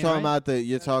Oh, you're Comedian, talking right? about the.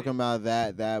 You're talking about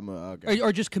that. Okay.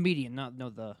 or just Comedian, not no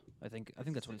the. I think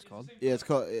that's what it's called. Yeah, it's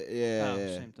called. Yeah, Oh, yeah.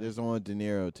 same thing. There's the one with De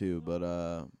Niro too,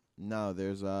 but no,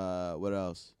 there's what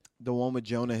else? The one with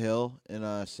Jonah Hill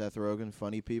and Seth Rogen,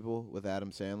 Funny People with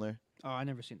Adam Sandler. Oh, I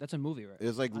never seen. That's a movie, right? It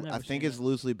was like I've never I think seen it's that.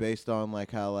 loosely based on like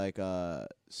how like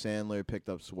Sandler picked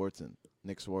up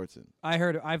Nick Swartzen. I've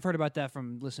heard about that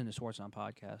from listening to Swartz on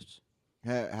podcasts.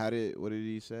 What did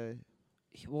he say?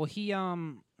 Well, he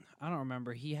I don't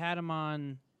remember. He had him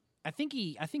on. I think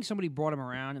somebody brought him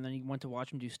around, and then he went to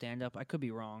watch him do stand up. I could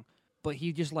be wrong, but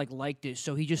he just liked it,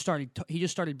 so he just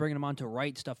started bringing him on to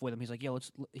write stuff with him. He's like, "Yo,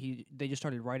 they just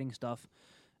started writing stuff,"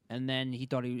 and then he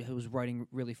thought he was writing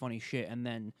really funny shit, and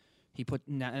then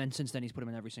and since then he's put him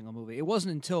in every single movie. It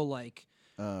wasn't until like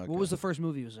what was the first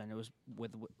movie he was in? It was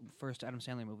with first Adam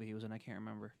Sandler movie he was in. I can't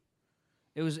remember.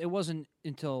 It wasn't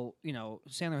until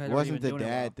Sandler had already been doing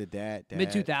it. The dad. Mid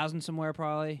 2000s somewhere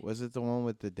probably. Was it the one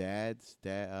with the dads?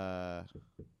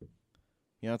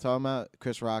 You know what I'm talking about?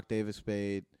 Chris Rock, David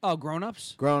Spade. Oh, Grown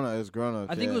Ups. It was Grown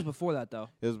Ups. I think it was before that though.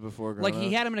 It was before Grown Like Ups.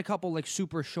 he had him in a couple like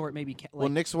super short, maybe. Well,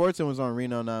 Nick Swartzen was on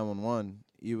Reno 911.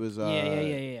 He was.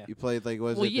 Yeah. He played like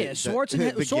was well, it? Yeah, the gay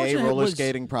Schwarzenegger roller was,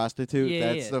 skating prostitute.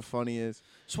 Yeah, That's the funniest.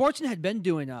 Schwarzenegger had been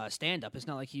doing stand up. It's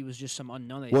not like he was just some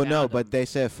unknown. Well, no, but they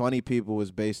said Funny People was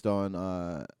based on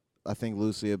I think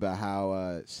loosely about how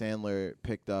Sandler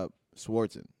picked up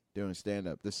Swartzen doing stand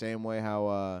up. The same way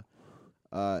how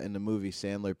in the movie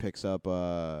Sandler picks up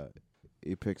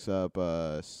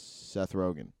Seth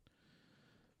Rogen.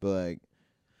 But like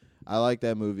I like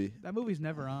that movie. That movie's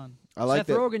never on. I like Seth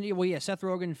that. Rogen. Well, yeah, Seth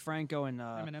Rogen, Franco, and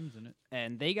Eminem's in it.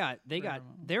 And they got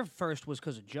their first was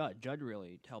because of Judd. Judd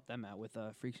really helped them out with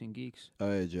Freaks and Geeks.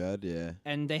 Oh yeah, Judd, yeah.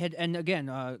 And they had, and again,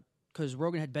 because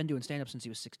Rogen had been doing stand up since he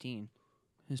was 16.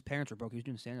 His parents were broke. He was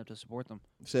doing stand up to support them.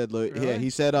 Said Really? yeah, he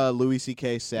said Louis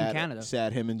C.K. Canada.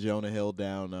 sat him and Jonah Hill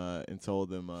down and told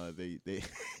them they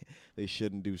they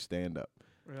shouldn't do stand up.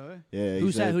 Really? Yeah, Who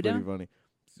he sat said who it's pretty down? funny.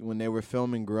 When they were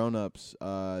filming Grown Ups,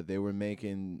 they were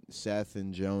making Seth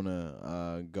and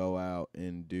Jonah go out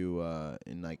and do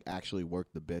and like actually work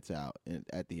the bits out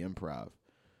at the Improv.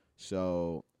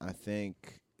 So I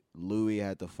think Louis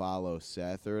had to follow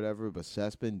Seth or whatever, but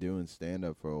Seth's been doing stand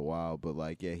up for a while. But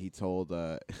like, yeah, he told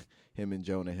him and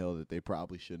Jonah Hill that they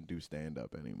probably shouldn't do stand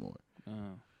up anymore,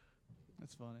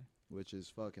 That's funny. which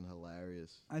is fucking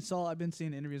hilarious. I've been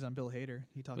seeing interviews on Bill Hader.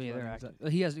 He talks Yeah, about they're anxiety.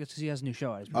 acting. He has a new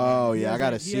show out. Oh He yeah, I has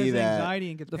gotta he see has that. Anxiety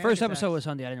and gets The panic first episode attacks. was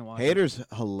Sunday. I didn't watch it. Hater's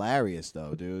hilarious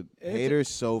though, dude. Hater's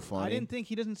so funny. I didn't think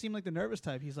he doesn't seem like the nervous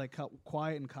type. He's like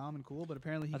quiet and calm and cool, but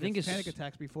apparently he I think gets it's- panic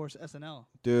attacks before SNL.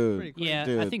 dude. Pretty crazy. Yeah, I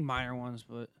Dude. think minor ones,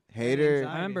 but Hater.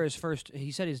 I remember his first.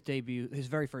 He said his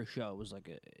very first show was like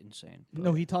insane.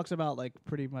 No, he talks about like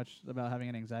pretty much about having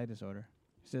an anxiety disorder.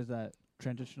 He says that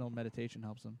transitional meditation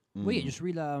helps him. Well, yeah, just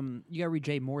read. You gotta read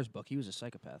Jay Moore's book. He was a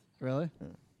psychopath. Really?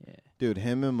 Yeah. Dude,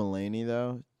 him and Mulaney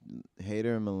though,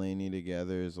 Hater and Mulaney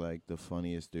together is like the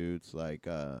funniest dudes. Like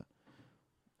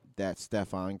that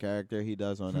Stefan character he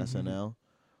does on SNL.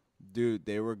 Dude,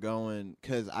 they were going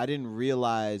because I didn't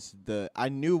realize I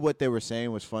knew what they were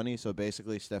saying was funny. So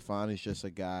basically, Stefan is just a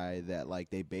guy that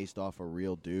like they based off a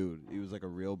real dude. He was like a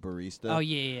real barista. Oh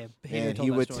yeah. Hader And told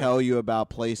he that would story. tell you about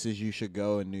places you should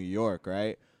go in New York,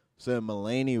 right? So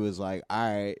Mulaney was like,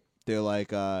 all right. They're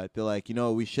like, you know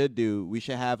what we should do? We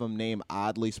should have them name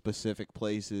oddly specific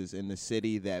places in the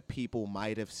city that people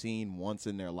might have seen once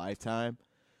in their lifetime.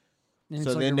 And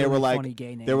So it's like then a they really were like, funny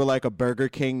gay name. they were like a Burger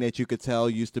King that you could tell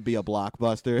used to be a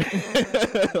Blockbuster.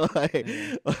 Like,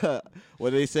 what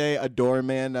do they say? A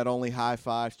doorman that only high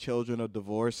fives children of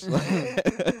divorce.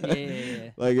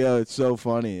 yeah. Like, yo, it's so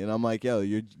funny, and I'm like, yo,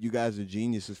 you guys are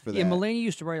geniuses for that. Yeah, Mulaney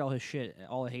used to write all his shit,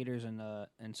 all the haters and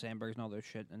Sandbergs and all their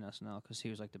shit in SNL because he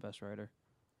was like the best writer.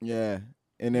 Yeah,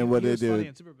 and then what he they was funny do?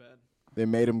 and Superbad. They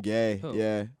made him gay. Who?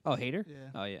 Yeah. Oh, hater? Yeah.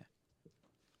 Oh yeah.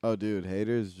 Oh, dude,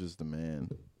 Hater's just the man.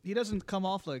 He doesn't come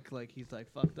off like he's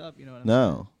like fucked up. You know what I'm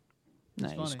No. saying? Nah,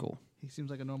 He's he's funny. cool. He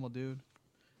seems like a normal dude.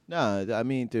 No, I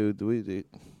mean, dude,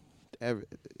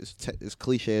 as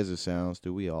cliche as it sounds,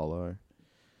 dude, we all are.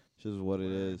 It's just what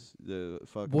it is. The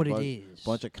fucking What it is.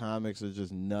 bunch of comics are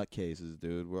just nutcases,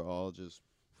 dude. We're all just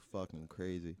fucking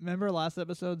crazy. Remember last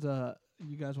episodes?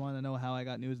 You guys wanted to know how I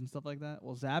got nudes and stuff like that.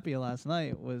 Well, Zappia last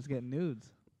night was getting nudes.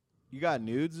 You got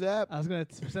nudes, Zap? I was gonna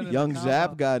send it. Young to Zap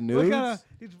Kyle. got Look nudes? at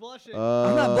he's blushing.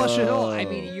 I'm not blushing at all. I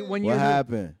mean, when what you're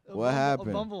happened? A What Bumble- happened?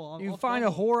 A Bumble on, you off find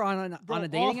a Bumble. whore on Bro, a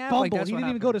dating off app, Bumble. like that's he what didn't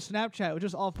even go to happened. Snapchat. It was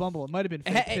just off Bumble. It might have been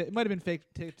fake. Hey, It might have been fake.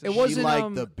 it She wasn't,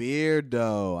 liked the beard,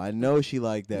 though. I know she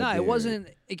liked that No, beard. it wasn't.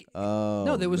 Oh,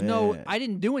 No, there was no. man. I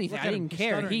didn't do anything. Look I at him, didn't he's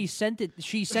care. stuttering. He sent it.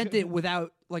 She sent it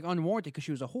without like unwarranted because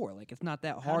she was a whore. Like it's not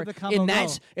that How hard. did the combo And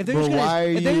that's go? if they're But just gonna why are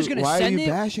if they're just gonna why are send you it.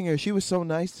 bashing her? She was so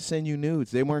nice to send you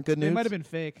nudes. They weren't good They nudes? might have been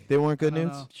fake. They weren't good I don't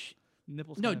nudes? know.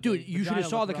 Nipples. No, kinda dude, big. you should Vagina have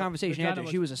saw looked the rough. conversation Vagina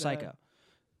after. She was a bad. psycho.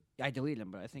 I deleted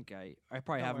him, but I think I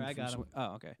probably Don't have worry, him. I got from him.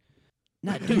 Oh, okay.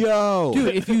 Nah, dude, Yo.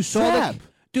 dude, if you saw Zap.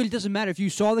 dude, it doesn't matter if you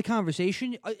saw the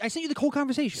conversation. I sent you the whole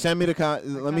conversation. Send me the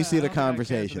let me see the I don't think I cared for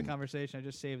conversation. The conversation. I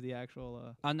just saved the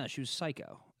actual. Oh no, she was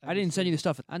psycho. I I didn't just- send you the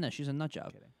stuff. I know she's a nut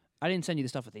job. Kidding. I didn't send you the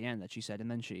stuff at the end that she said, and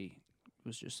then she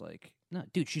was just like, no,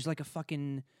 dude, she's like a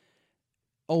fucking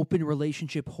open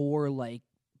relationship whore. Like,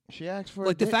 She asked for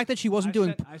like the fact that she wasn't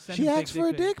doing, She asked for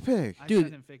a dick pic.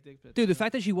 dude, the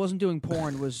fact that she wasn't doing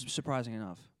porn was surprising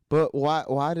enough. But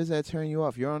why does that turn you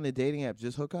off? You're on the dating app.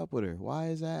 Just hook up with her. Why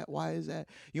is that?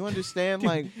 You understand?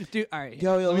 Like, dude, all right.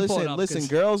 yo, Let me pull it up, listen. 'cause-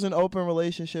 Girls in open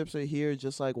relationships are here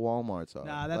just like Walmart's are.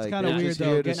 Nah, that's Like, kinda they're weird, just though.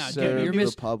 here to Get- nah, serve you're the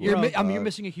miss- public. You're dog.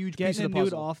 missing a huge piece Getting a of the nude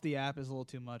puzzle. off the app is a little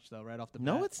too much, though. Right off the bat.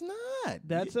 No, it's not.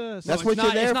 That's a. That's it's what not-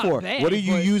 you're it's there not for. bad, What are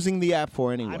you but using the app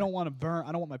for anyway? I don't want to burn.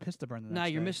 I don't want my piss to burn. The Nah,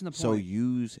 next you're day. missing the point. So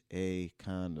use a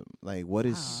condom. Like, what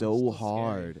is Wow, so still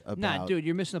hard about? Nah, dude,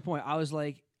 you're missing the point. I was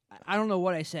like, I don't know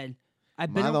what I said. I've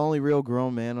Am been I the only real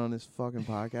grown man on this fucking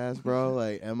podcast, bro?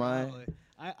 Like, am I? Probably.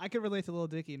 I could relate to Lil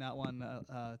Dicky not wanting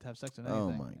to have sex with anything.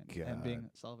 Oh my and being God.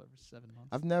 celibate for 7 months.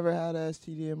 I've never had a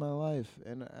STD in my life,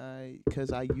 and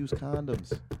because I use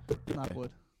condoms. Knock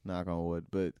wood. Knock on wood,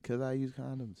 but because I use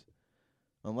condoms.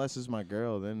 Unless it's my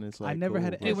girl, then it's like I never cool,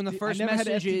 had. but- Dude, when the first I never had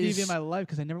message STD is- in my life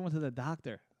because I never went to the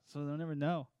doctor, so they'll never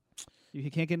know. You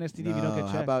can't get an STD if you don't get No, checked.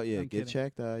 how about I'm get kidding.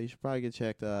 checked? You should probably get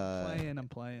checked. I'm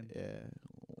playing. Yeah.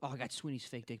 Oh, I got Sweeney's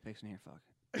fake dick pics in here. Fuck.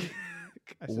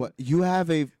 What you have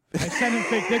a? I sent him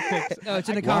fake dick pics. No, it's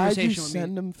in a Why'd conversation you with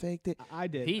send me. them fake dick? I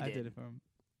did. He I did. did it for him.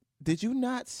 Did you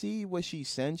not see what she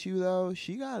sent you though?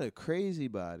 She got a crazy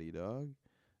body, dog.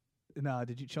 No,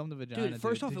 did you show him the vagina? Dude,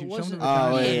 first off, Did it you show him wasn't- the Oh,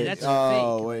 vagina? yeah, wait, that's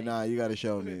oh fake, wait, like- nah, you gotta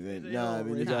show me. Then. Nah, then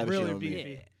you It's gotta really show me. beefy.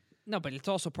 Yeah. No, but it's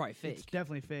also probably fake. It's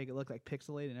definitely fake. It looked like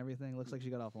pixelated and everything. It looks like she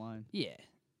got offline. Yeah.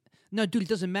 No, dude, it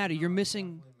doesn't matter. You're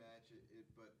missing.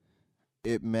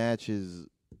 It matches.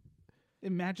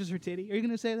 It matches her titty. Are you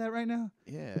gonna say that right now?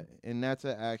 Yeah, and that's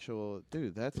an actual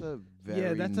dude. That's a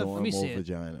very that's a- normal Let me see it.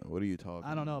 vagina. What are you talking?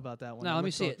 I don't know about that one. No, It let me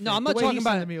looked see so it. No, fake. I'm The not way talking he about.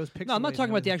 sent it to me was No, I'm not pixelated talking and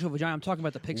about the everything. actual vagina. I'm talking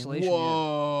about the pixelation.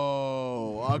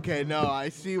 Whoa. Okay, no, I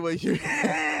see what you're.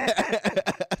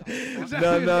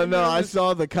 no. I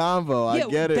saw the combo. Yeah, I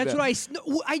get it. that's now. what I.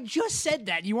 No, I just said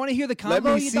that. You want to hear the combo?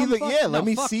 Let me you see dumb the fuck? yeah. No, Let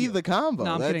me fuck see you. the combo.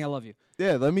 No, I'm That's- kidding. I love you.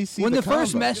 Yeah, let me see When the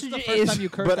first combo. message This is the first is, time you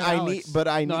cursed But at I Alex. need. But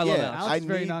I need. No, I love yeah, Alex. Alex I is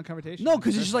very need. non-confrontational. no, because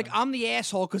it's First just like time. I'm the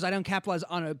asshole because I don't capitalize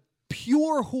on a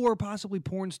pure whore, possibly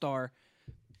porn star,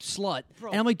 slut.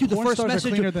 Bro, And I'm like, dude, the porn first stars are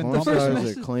message. cleaner than Porn The first stars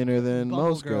message. are cleaner than Bumble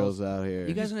most girls. girls out here.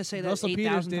 You guys gonna say that Russell Peters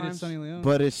 8,000 dated times? Sunny Leone.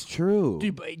 But it's true.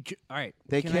 Dude, but, all right.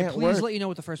 They Can can't I please work. let you know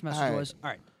what the first message All right. was? All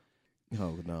right.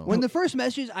 Oh no. When the first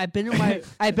message, I've been with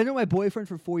my boyfriend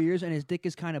for 4 years, and his dick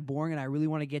is kind of boring, and I really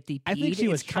want to get deep. I think she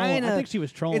was trolling. I think she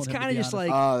was trolling. It's him, to kind of be just honest.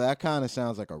 like Oh, that kind of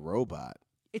sounds like a robot.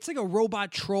 it's like a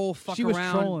robot troll fuck She was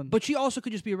around. trolling. But she also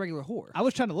could just be a regular whore. I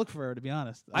was trying to look for her, to be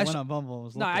honest. I I went s- on Bumble and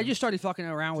was No, I looking. just started fucking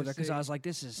around with To her because see. I was like,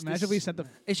 "This is." Imagine this, we sent the.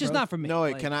 It's just bro- not for me. No,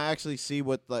 wait. Like, Can I actually see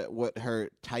what her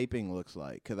typing looks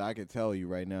like? Because I could tell you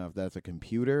right now if that's a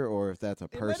computer or if that's a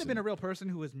It might have person. been a real person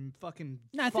who was fucking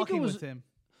No, I think it fucking was- with him.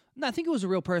 No, I think it was a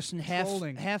real person, half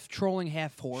Trolling. trolling,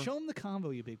 half whore. Show him the combo,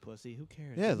 you big pussy. Who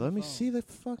cares? Yeah, Give him let the me phone. see the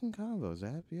fucking combos,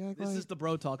 app. You act This like. is the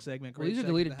bro talk segment. Well, Great these are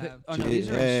segment deleted. to have. Oh no, these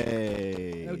are.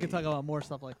 Hey. Now we can talk about more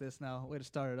stuff like this now. Way to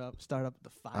start it up. Start up the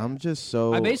fire. I'm just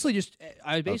so. I basically just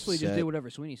upset. did whatever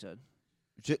Sweeney said.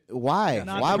 Why?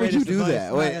 Not Why the would you greatest do advice. that?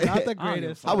 Not- Wait, not the I don't give a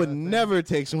greatest. I would advice. never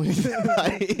take Sweeney's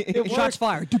advice. Shots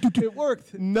fired. It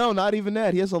worked. No, not even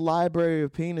that. He has a library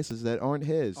of penises that aren't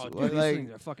his. Oh, dude, What, these like,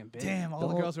 things are fucking big. Damn, all the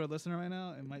Don't- girls who are listening right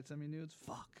now and might send me nudes.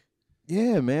 Fuck.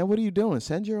 yeah, man. What are you doing?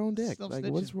 Send your own dick. Stop Like,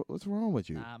 snitching. what's wrong with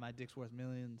you? Nah, my dick's worth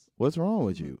millions. What's wrong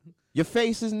with you? Your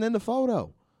face isn't in the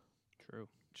photo. True.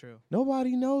 True.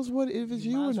 Nobody knows what if it's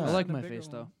You you might or as well not. I like send a my bigger face,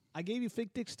 one. though. I gave you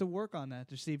fake dicks to work on that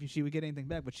to see if she would get anything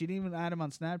back, but she didn't even add him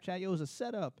on Snapchat. Yo, it was a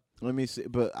setup. Let me see.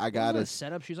 But I Got gotta. a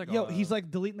setup. She's like, Yo, "Oh." he's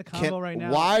like deleting the combo right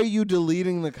now. Why are you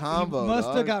deleting the He combo? must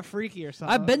dog? have got freaky or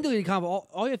something. I've been deleting combo.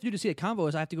 All you have to do to see a combo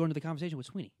is I have to go into the conversation with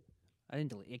Sweeney. I didn't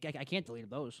delete. I can't delete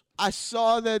those. I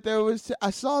saw that there was. I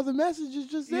saw the messages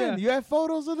just then. Yeah. You had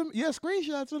photos of them. You had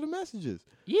screenshots of the messages.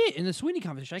 Yeah, in the Sweeney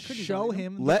conversation, I couldn't Show delete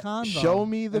them. him Let- the combo. show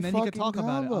me the and then you can fucking talk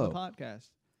about it on the combo. podcast.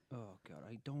 Oh god,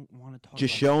 I don't want to talk.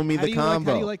 Just about show me How the do you like-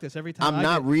 combo. how do you like this every time? I'm I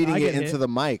not get- reading I it get into hit? the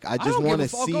mic. I I just don't want to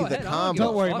give a fuck. see Go the ahead. I don't combo. give a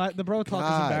Don't worry, fuck. the bro talk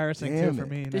God is embarrassing damn too for it.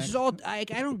 me. This is all. I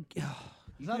don't.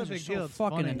 It's not a guys are big so deal. It's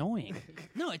fucking funny. annoying.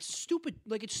 No, it's stupid.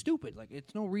 Like it's stupid. Like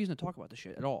it's no reason to talk about this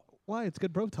shit at all. Why? It's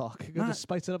good bro talk. You Nah, gotta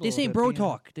spice it up. A This little ain't bit, bro you know?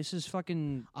 talk. This is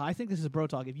fucking. I think this is bro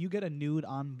talk. If you get a nude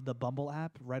on the Bumble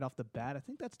app right off the bat, I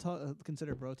think that's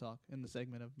considered bro talk in the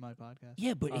segment of my podcast.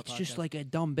 Yeah, but Our it's just podcast. like a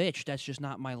dumb bitch. That's just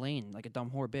not my lane. Like a dumb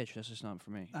whore bitch. That's just not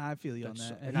for me. I feel you on That's-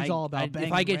 that. And he's all about if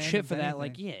banging I get random shit for that, anything.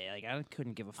 like yeah, like I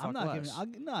couldn't give a fuck I'm not less.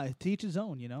 giving. No, to each his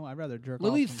own. You know, I'd rather jerk.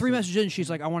 Literally off than 3 sit- messages in, she's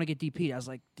like, "I want to get DP'd." I was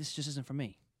like, "This just isn't for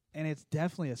me." and it's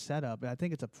definitely a setup. I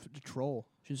think it's a troll.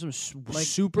 She's some Like,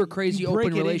 super crazy you break open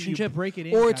it in, you relationship, break it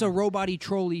in, or it's a kinda. robot-y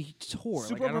trolley tour.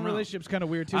 Super like, I don't open know. relationship's kind of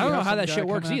weird too. I don't You know have how some that guy shit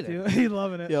works come either. after you. He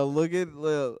loving it. Yo, look at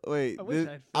wait. I wish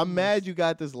I'd I'm filmed mad this. you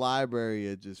got this library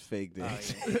of just fake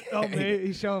dicks. Oh man,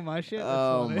 he's showing my shit. That's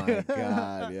Oh funny. my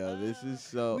god, yo, this is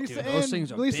so. Lisa Dude, those Ann-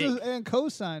 things are Lisa big. and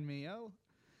co-signed me, yo.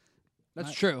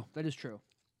 That's true. That is true.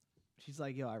 She's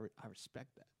like, yo, I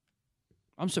respect that.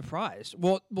 I'm surprised.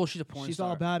 Well, she's a porn She's star.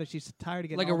 all about it. She's tired of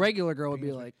getting Like a all- regular girl would be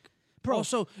engagement. like, Bro.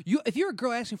 Also, if you're a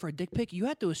girl asking for a dick pic, you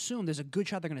have to assume there's a good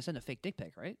shot they're going to send a fake dick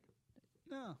pic, right?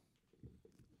 No.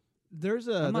 There's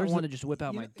a. I'm not there's one a- to just whip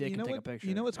out you my know- dick you and know take a what- picture.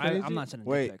 You know what's I'm crazy? not sending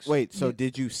dick Wait, pics. wait. So Yeah.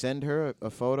 did you send her a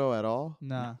photo at all?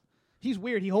 Nah. He's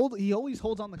weird. He always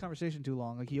holds on the conversation too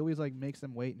long. Like he always like makes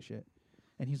them wait and shit.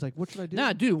 And he's like, "What should I do?"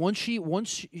 Nah, dude. Once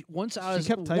I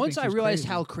kept typing, once I she was realized crazy.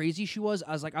 how crazy she was,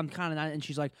 I was like, I'm kind of not. And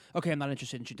she's like, okay, I'm not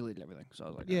interested, and she deleted everything. So I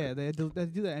was like, Yeah, they do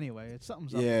that anyway. It's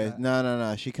something's up. Yeah, with that.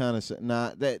 no. She kind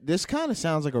of That this kind of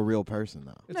sounds like a real person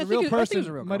though. It's I a think real I think it person. was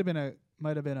a real Might have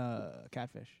girl. been a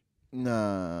catfish.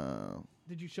 No,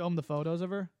 Did you show him the photos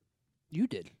of her? you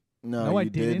did. no, No, I you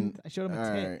didn't. I showed him a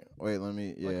All tit. right, wait. Let me.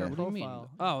 Like Yeah, her What do you mean? profile.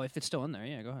 Oh, if it's still in there,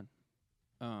 yeah, go ahead.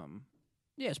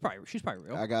 Yeah, she's probably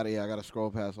real. I gotta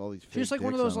scroll past all these. She's fake like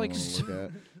one of dicks those, I like, don't wanna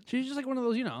look She's just like one of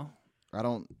those, at. I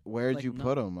don't. Where'd like, you no-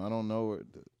 put them? I don't know.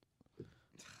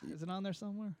 Is it on there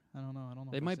somewhere? I don't know.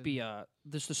 They if might it's in be there.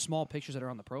 there's the small pictures that are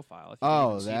on the profile. If you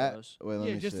Oh, can see that. those. Wait, let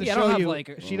Yeah, me just see. to Yeah, I don't show have, you.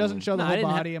 like, She doesn't show the No, I whole didn't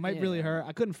have- body. It might yeah. really hurt.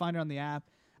 I couldn't find her on the app,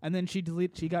 and then she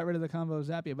got rid of the combo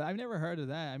Zappia. But I've never heard of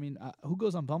that. I mean, who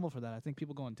goes on Bumble for that? I think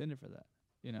people go on Tinder for that.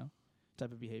 You know,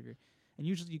 type of behavior. And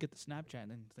usually you get the Snapchat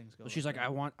and then things go. Well, she's like,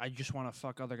 that. I just want to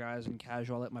fuck other guys and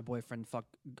casual. Let my boyfriend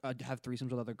have threesomes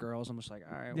with other girls. I'm just like,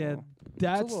 all right. Yeah, well.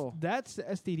 that's little- that's the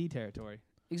STD territory.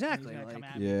 Exactly. He's gonna come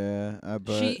like- at me. Yeah, I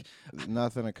bet She-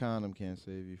 nothing a condom can't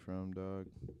save you from, dog.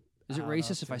 Is it I don't know,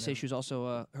 racist if I it's say in she was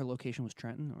also her location was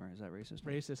Trenton, or is that racist?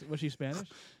 Racist. Was she Spanish?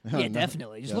 Yeah,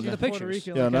 definitely. Just look at the Puerto pictures.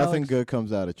 Rican, Yo, like nothing Alex. good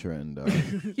comes out of Trenton, dog.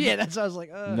 Yeah, that's what I was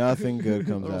like. Nothing good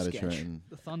comes Little out of sketch. Trenton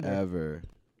The Thunder. ever.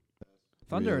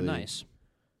 Thunder are Really. nice.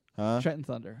 Huh? Trenton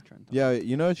Thunder. Trenton. Yeah,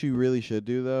 you know what you really should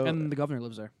do though. And the governor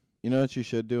lives there. You know what you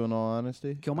should do in all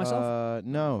honesty? Kill myself?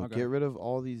 No, Okay. get rid of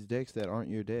all these dicks that aren't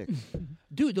your dicks.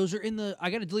 Dude, those are in the. I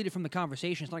got to delete it from the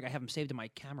conversation. It's not like I have them saved in my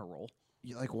camera roll.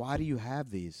 You're like, why do you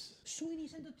have these? Sweeney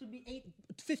sent it to me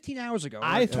 15 hours ago.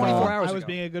 I or 24 thought hours I was ago.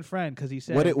 being a good friend because he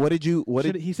said. What did you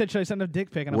he said, should I send a dick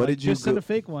pic? And I'm what like, did you just send go- a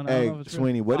fake one. I don't Hey, know if it's real.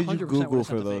 Sweeney, what did you 100% Google would've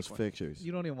for sent the those fake one. pictures?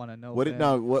 You don't even want to know. What did fam.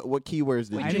 no? What keywords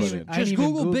did I you didn't put even- in? I didn't Just even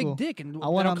Google big Google. dick and I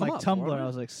went that'll on come like up. Tumblr. Whatever. I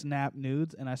was like snap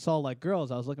nudes, and I saw like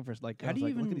girls. I was looking for like. How I do was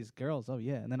you like, look even- at these girls. Oh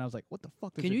yeah, and then I was like, what the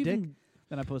fuck? There's Can a you dick. even?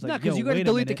 Then I posted No, like, because yo, you got to wait a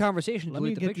delete the minute. conversation. Let me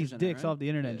delete the get these pictures in it, dicks right? off the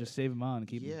internet and just save them on and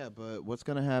keep them. Yeah, but what's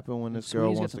gonna happen when this Sweeney's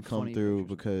girl got wants to some come funny through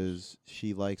pictures. because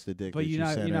she likes the dick But that you're you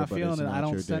not sent you're her, not but feeling it's it. I not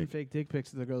don't your send dick. fake dick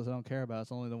pics to the girls I don't care about.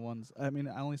 It's only the ones. I mean,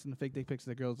 I only send the fake dick pics to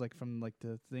the girls like from like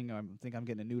the thing I think I'm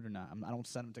getting a nude or not. I don't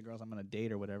send them to girls I'm gonna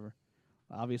date or whatever.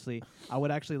 Obviously, I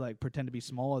would actually like pretend to be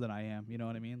smaller than I am. You know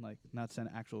what I mean? Like not send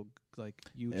actual like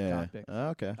huge Yeah. cock pics.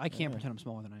 Okay. I can't pretend I'm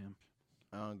smaller than I am.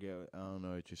 I don't get it. I don't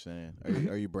know what you're saying.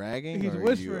 Are you bragging? He's or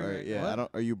whispering Are right yeah. now. I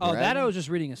don't. Are you Oh, bragging? that I was just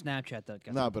reading a Snapchat that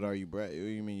got. No, but are you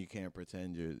You mean you can't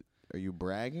pretend you're? Are you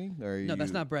bragging? Or are No, that's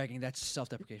you- not bragging. That's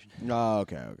self-deprecation. Oh,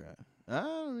 okay.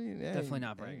 I mean, hey, Definitely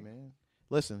not hey, bragging. man.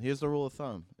 Listen, here's the rule of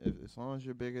thumb: as long as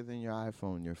you're bigger than your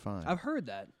iPhone, you're fine. I've heard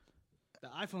that, The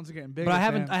iPhones are getting bigger. but I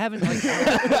haven't. fam. I haven't. Like,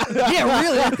 yeah,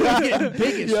 really. It's getting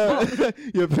big as fuck.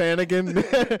 You're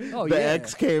panicking. Oh, the yeah.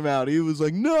 X came out. He was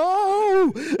like,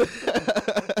 "No."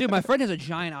 Dude, my friend has a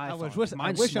giant I iPhone. wish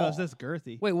Mine's I small. was this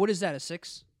girthy. Wait, what is that? A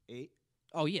 6? 8.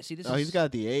 Oh yeah. See, this No, is. he's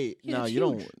got the 8. Yeah, no, it's you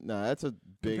huge. don't. No, that's a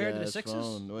big compared to the ass 6s.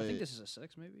 phone. I Wait. think this is a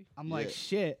 6, maybe. I'm like Yeah.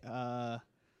 shit.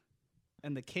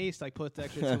 And the case like puts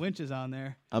extra 2 inches on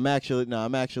there. I'm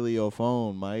actually your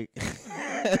phone, Mike.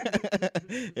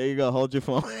 There you go. Hold your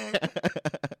phone.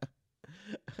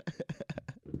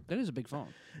 That is a big phone.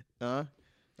 Huh?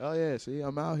 Oh yeah. See,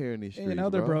 I'm out here in these streets. Hey,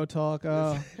 another bro bro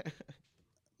talk.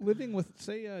 Living with,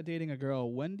 say, dating a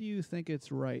girl. When do you think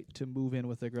it's right to move in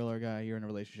with a girl or guy you're in a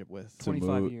relationship with? To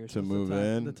 25 move- years. to What's move the time,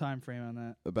 in The time frame on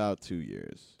that. about 2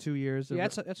 years. 2 years. Yeah,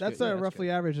 that's good. Yeah, that's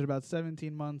roughly average at about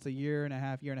 17 months, a year and a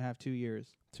half, 2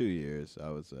 years. 2 years,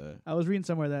 I would say. I was reading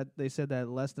somewhere that they said that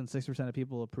less than 6% of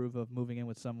people approve of moving in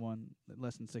with someone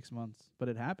less than 6 months. But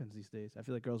it happens these days. I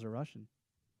feel like girls are rushing.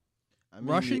 I mean,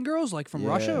 Russian girls, like from yeah.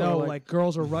 Russia? No, or like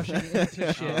girls are rushing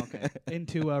into shit, Oh, okay.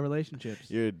 into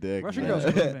relationships. You're a dick. Russian man.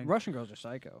 girls. moving. Russian girls are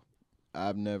psycho.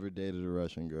 I've never dated a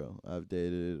Russian girl. I've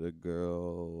dated a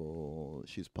girl.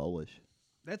 She's Polish.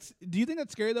 Do you think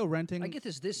that's scary though? Renting. I get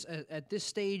this. At this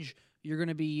stage, you're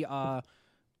gonna be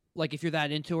like if you're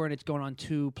that into her and it's going on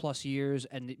 2+ years,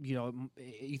 and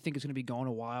you think it's gonna be going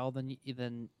a while, then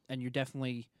and you're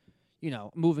definitely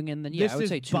moving in. Then This I would is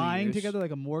say 2 buying years. together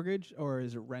like a mortgage, or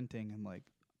is it renting and like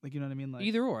you know what I mean? Like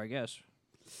Either or, I guess.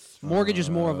 Mortgage is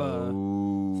more of a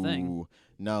thing. Ooh.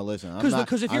 No, listen.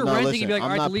 Because if you're renting, you'd be like, all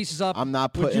right, the lease is up. I'm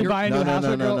not Would putting. you buy a new house?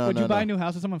 no, with a no, girl? no, Would no, you buy no. a new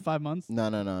house with someone in 5 months? No.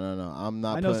 I'm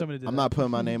not. I know somebody did I'm that. not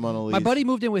putting my name on a lease. My buddy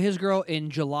moved in with his girl in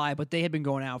July, but they had been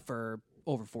going out for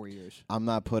over 4 years. I'm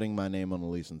not putting my name on a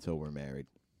lease until we're married.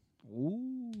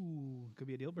 Ooh, could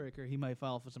be a deal breaker. He might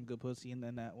file for some good pussy, and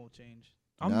then that will change.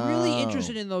 I'm really No.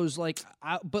 interested in those, but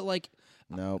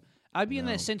Nope. I'd be in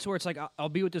No. that sense where it's like I'll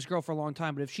be with this girl for a long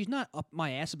time, but if she's not up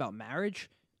my ass about marriage,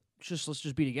 let's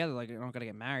just be together. Like I don't gotta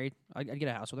get married. I'd get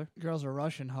a house with her. Girls are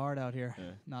rushing hard out here.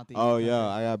 Yeah. Not the. Oh yeah,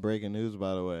 I got breaking news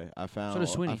by the way. I found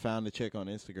does Sweeney. I found a chick on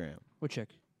Instagram. What chick?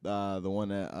 The one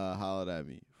that hollered at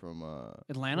me from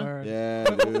Atlanta. Word. Yeah,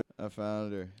 dude. I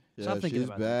found her. Yeah, Stop thinking she's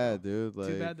about that, bad, dude. Like,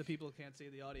 Too bad the people can't see.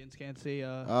 The audience can't see.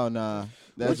 oh nah,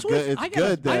 that's What's good. It's I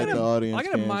gotta- good I that gotta- the audience I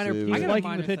gotta can't minor- see. I but- gotta liking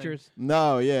minor the thing. pictures.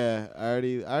 No, yeah, I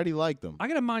already liked them. I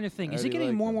got a minor thing. Is it already getting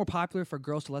like more and them. more popular for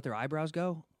girls to let their eyebrows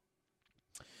go?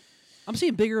 I'm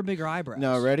seeing bigger and bigger eyebrows.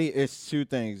 No, ready? It's two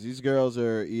things. These girls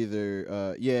are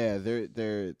either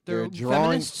they're They're drawing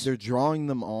feminists? they're drawing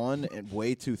them on and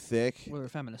way too thick. Well, they're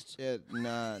feminists. Yeah,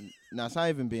 nah, it's not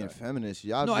even being feminist.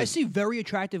 Y'all No, I just, see very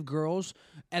attractive girls,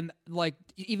 and like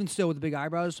even still with the big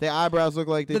eyebrows, their eyebrows look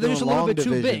like they're doing just a little long bit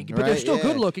too division, big, but they're right? still Yeah.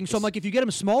 good looking. So I'm It's- like, if you get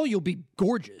them small, you'll be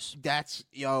gorgeous. that's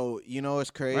you know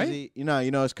what's crazy? You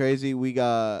know it's crazy. We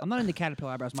got I'm not into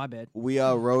caterpillar eyebrows. My bad. we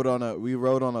wrote on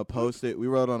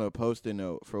a post-it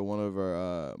note for one of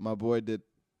our my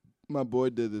boy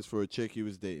did this for a chick he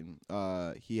was dating.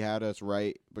 He had us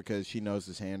write because she knows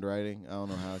his handwriting. I don't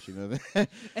know how she knows that.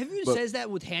 Everyone But- says that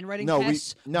with handwriting No,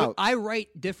 tests. no. but I write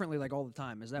differently like all the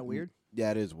time. Is that weird?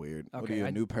 Yeah, it is weird. What are Okay, you, a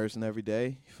I- new person every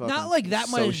day? Not Fucking like that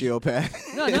much-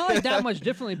 Sociopath. No, not like that much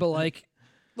differently, but like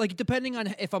depending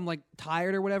on if I'm like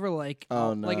tired or whatever, like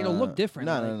Oh no! like it'll look different.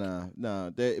 No, like,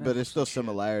 no. But That's there's still shit.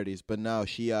 similarities. But no,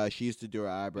 she used to do her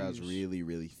eyebrows Yeesh. really,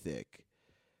 really thick,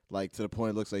 like to the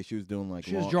point it looks like she was doing like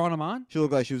She was long- drawing them on. She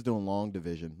looked like she was doing long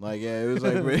division. Like yeah, it was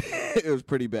like it was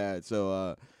pretty bad.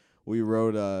 So we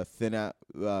wrote thin out.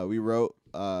 We wrote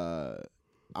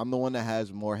I'm the one that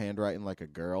has more handwriting like a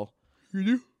girl. You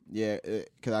do? Yeah,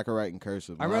 because I can write in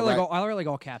cursive. I When write like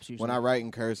all caps usually. When I write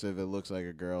in cursive, it looks like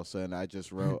a girl. So and I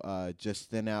just wrote, just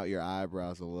thin out your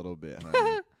eyebrows a little bit,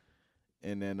 honey.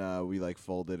 And then we like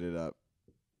folded it up,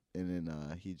 and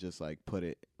then he just like put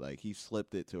it, like he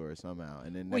slipped it to her somehow.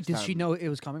 And then Wait, next did time, she know it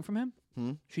was coming from him?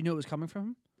 Hmm? She knew it was coming from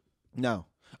him. No.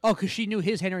 Oh, because she knew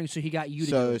his handwriting, so he got you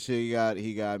to. do So it.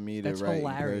 he got me to That's write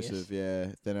hilarious. in cursive. Yeah,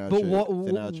 thin out But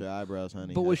thin out your eyebrows,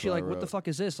 honey. But was That's she what I like, "What the wrote. fuck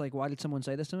is this? Like, why did someone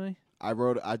say this to me?" I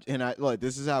wrote, look.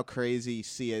 This is how crazy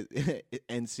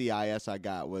NCIS I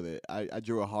got with it. I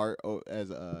drew a heart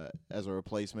as a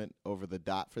replacement over the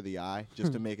dot for the eye,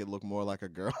 just to make it look more like a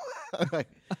girl. Like,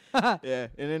 yeah,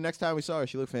 and then next time we saw her,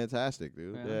 she looked fantastic,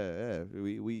 dude. Yeah. Yeah.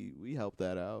 We helped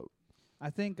that out. I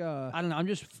think. I don't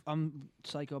know. I'm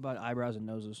psycho about eyebrows and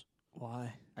noses.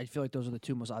 Why? I feel like those are the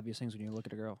two most obvious things when you look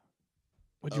at a girl.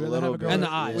 Would A you rather little have a girl bit. And with-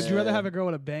 the eyes. Would you rather Yeah. have a girl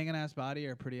with a banging ass body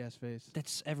or a pretty ass face?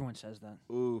 That's everyone says that.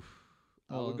 Oof.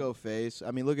 I Well- would go face.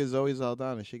 I mean, look at Zoe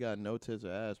Saldana. She got no tits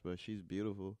or ass, but she's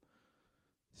beautiful.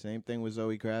 Same thing with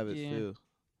Zoe Kravitz Yeah. too.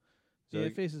 Yeah, Zoe-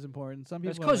 face is important. Some people.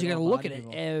 That's are because you like, got to "Oh, look body at it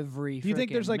people." every. Do you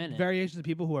think there's frickin' like minute. variations of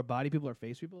people who are body people or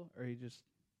face people, or you just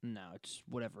No, it's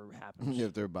whatever happens.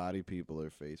 if they're body people or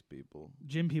face people.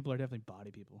 gym people are definitely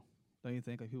body people? Don't you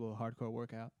think? Like people who hardcore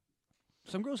workout.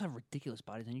 Some girls have ridiculous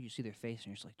bodies, and you see their face, and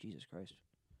you're just like, Jesus Christ.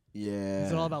 Yeah.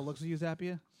 Is it all about looks with you,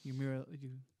 Zappia? You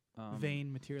Um,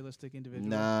 vain, materialistic individual.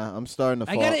 Nah, I'm starting to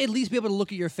I fall. gotta at least be able to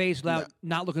look at your face without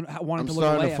not looking, wanting I'm to look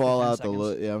starting away to fall after out 10 the seconds.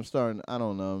 look. Yeah, I'm starting. I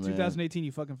don't know, man. 2018,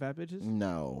 you fucking fat bitches.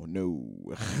 No.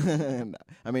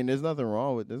 I mean, there's nothing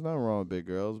wrong with big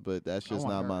girls, but that's just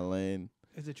want not her. my lane.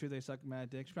 Is it true they suck mad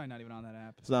dicks? She's probably not even on that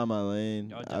app. It's not my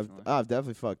lane. Oh, I've definitely.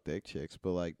 definitely fucked thick chicks,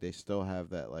 but like they still have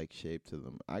that like shape to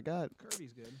them.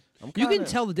 Curvy's good. You can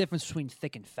tell the difference between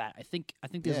thick and fat. I think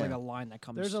there's Yeah. like a line that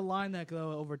comes. There's a line that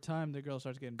though over time the girl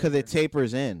starts getting because it bigger.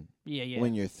 tapers in. Yeah.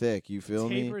 When you're thick, you feel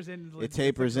me? tapers in, like, It it's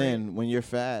tapers like in. When you're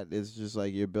fat, it's just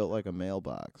like you're built like a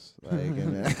mailbox. Like,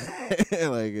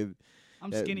 and, like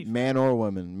I'm skinny. man or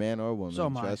woman. So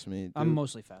am I. Trust me. I'm dude.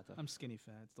 mostly fat though. I'm skinny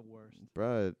fat. It's the worst.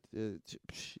 Bruh, you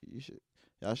should.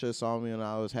 Y'all should have saw me when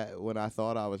I was when I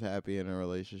thought I was happy in a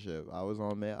relationship. I was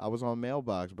on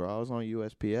mailbox, bro. I was on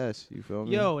USPS. You feel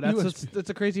me? Yo, that's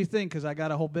a crazy thing because I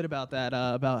got a whole bit about that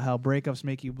about how breakups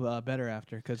make you better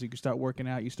after because you can start working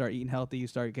out, you start eating healthy, you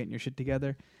start getting your shit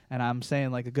together. And I'm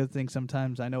saying like a good thing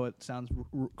sometimes. I know it sounds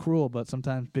cruel, but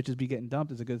sometimes bitches be getting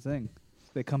dumped is a good thing.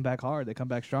 They come back hard. They come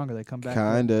back stronger. They come back.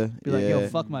 Kinda. Be like, yo,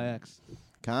 fuck my ex.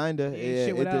 Kinda. Yeah,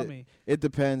 shit without me. It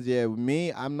depends. Yeah, with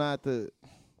me, I'm not the.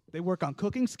 They work on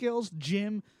cooking skills,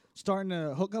 gym, starting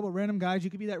to hook up with random guys. You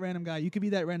could be that random guy. You could be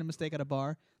that random mistake at a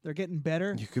bar. They're getting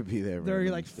better. You could be there. They're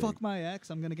like, fuck my ex.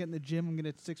 I'm going to get in the gym. I'm going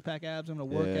to get 6-pack abs. I'm going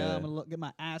to work out. I'm going to get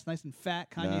my ass nice and fat.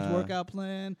 Kanye's workout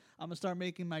plan. I'm going to start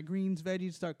making my greens,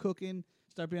 veggies, start cooking,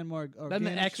 start being more organic. Then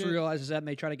the ex shit. realizes that and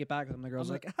they try to get back with him. The girl's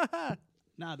like, haha.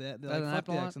 Nah, they're Doesn't like,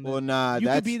 fuck happen the a ex. Well, nah, you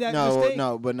that's could be that no, mistake.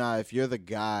 no, but nah. If you're the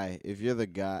guy,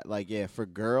 like, yeah, for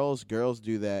girls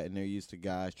do that, and they're used to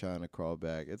guys trying to crawl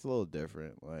back. It's a little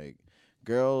different. Like,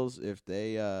 girls, if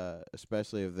they,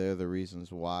 especially if they're the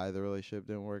reasons why the relationship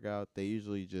didn't work out, they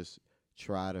usually just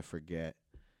try to forget.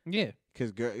 Yeah.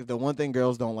 Because the one thing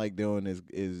girls don't like doing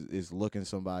is looking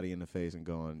somebody in the face and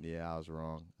going, "Yeah, I was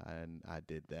wrong. I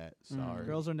did that. Sorry."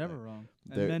 Girls are never wrong,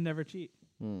 and men never cheat.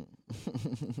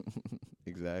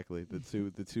 Exactly.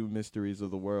 The two mysteries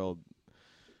of the world.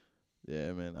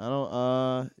 Yeah, man. I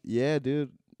don't yeah,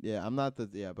 dude. Yeah, I'm not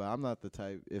the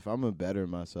type. If I'm a better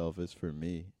myself, it's for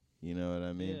me. You know what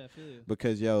I mean? Yeah, I feel you.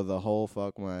 Because the whole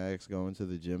fuck my ex going to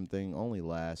the gym thing only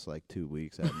lasts like 2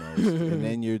 weeks at most. And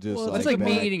then you're just Well, it's like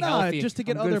me back. eating healthy. Just to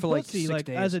get I'm good other for like pussy, 6 like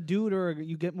days. as a dude, or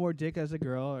you get more dick as a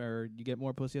girl, or you get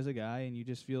more pussy as a guy, and you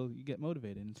just feel you get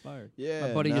motivated, inspired. Yeah.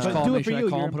 My buddy nah. just But called do me. it for Should I you.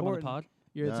 call You're him, put him on the important. pod?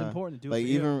 It's Nah. important to do Like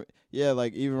it for you.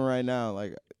 like even right now,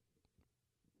 like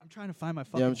I'm trying to find my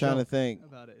fucking. yeah, I'm trying to joke think.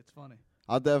 about it. It's funny.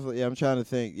 I'm trying to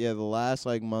think. Yeah, the last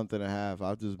like month and a half,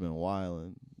 I've just been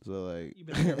wilding. So like, You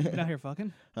been out here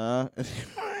fucking? huh?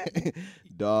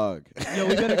 Dog. Yo,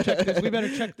 we better check this. We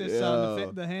better check this.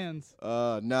 Yo. The hands.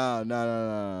 No, not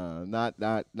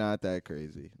that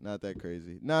crazy. Not that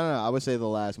crazy. No. I would say the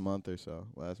last month or so.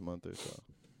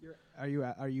 Are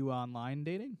you online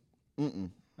dating? Mm-mm.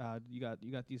 You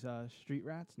got these street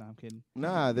rats? No, I'm kidding.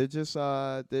 Nah, they're just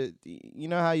you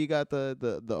know how you got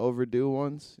the overdue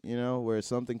ones, you know, where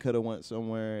something could have went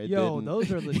somewhere. It Yo, didn't.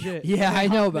 those are legit. Yeah, I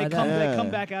know They about come, that. they come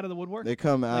Yeah. back out of the woodwork. They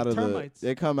come out Like of termites.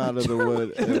 the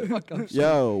wood.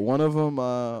 Yo, one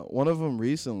of them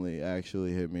recently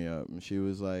actually hit me up, and she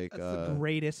was like, That's the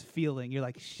greatest feeling. You're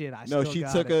like, shit. no,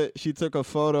 still got she took a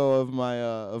photo of my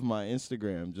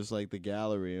Instagram, just like the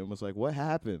gallery, and was like, "What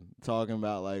happened?" Talking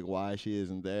about like why she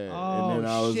isn't there, and then Oh,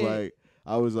 I was shit.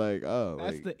 like, "Oh,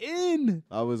 That's like, the end.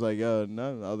 I was like, yo,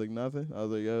 no. I was like, nothing. I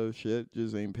was like, yo, shit,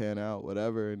 just ain't pan out,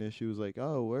 whatever." And then she was like,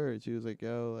 "Oh, word." She was like,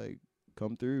 "Yo, like,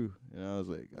 come through." And I was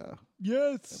like, "Oh."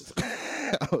 Yes.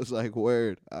 I was like,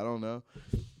 "Word." I don't know.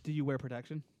 Do you wear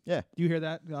protection? Yeah. Do you hear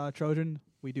that, Trojan?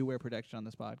 We do wear protection on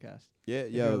this podcast. Yeah,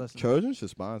 you're yo, listening. Trojan should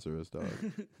sponsor us, dog.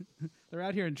 They're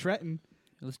out here in Trenton.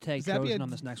 Let's tag Zappia Trojan on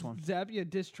this next one. Zappia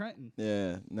diss Trenton.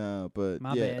 Yeah, no, but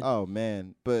My yeah. bad. Oh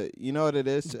man, but you know what it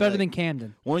is? It's better Like, than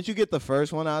Camden. once you get the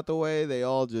first one out the way, they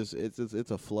all just it's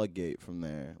a floodgate from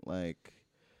there. Like,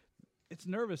 It's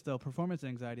nervous though. Performance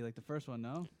anxiety, like the first one.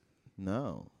 No,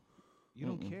 no. you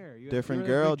don't care. Different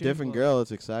you're girl, like James different Bond. girl.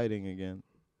 It's exciting again.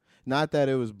 Not that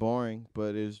it was boring,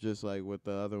 but it's just like with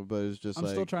the other. But it's just I'm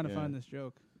like still trying to yeah. find this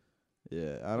joke.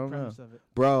 Yeah, I the don't know, premise of it.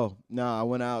 bro. No, I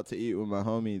went out to eat with my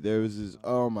homie. There was this.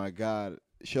 Oh my god,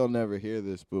 she'll never hear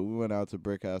this, but we went out to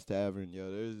Brick House Tavern. Yo,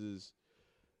 there's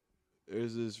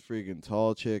this freaking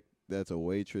tall chick that's a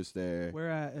waitress there. Where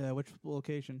at? Which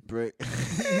location? Brick.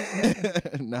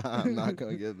 Nah, I'm not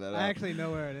gonna get that out. I actually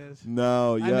know where it is.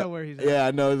 No, yeah. I know where he's at. Yeah,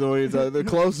 I know the one you're talking. The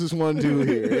closest one to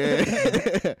here.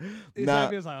 Yeah. Nah,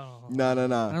 Zappia's like, oh. no. I don't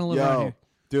live around Yo, here.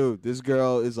 dude, this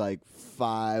girl is like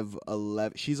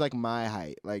 5'11". She's like my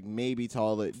height, like maybe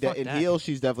taller. Fuck In that. heels,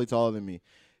 she's definitely taller than me.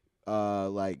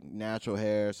 Like natural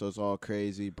hair, so it's all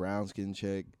crazy. Brown skin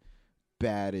chick,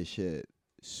 bad as shit,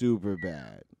 super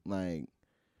bad. Like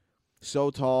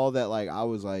so tall that like I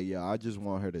was like, yo, I just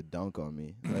want her to dunk on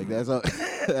me. Like that's all,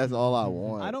 that's all I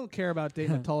want. I don't care about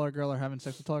dating a taller girl or having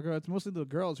sex with a taller girl. It's mostly the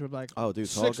girls who are like, Oh, dude,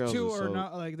 tall girls 6'2" are or so-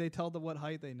 not. Like they tell them what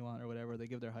height they want or whatever. They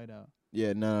give their height out.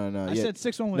 Yeah, no. I Yeah. said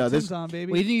 6'1" with No, this- Tim's on,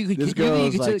 baby. Well, you think you could This you think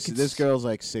girl's you could like sit- this girl's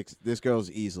like 6. This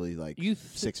girl's easily like You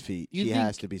 6 feet. you She think-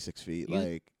 has to be 6 feet. you-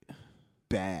 Like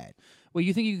bad. Well,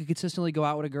 you think you could consistently go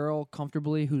out with a girl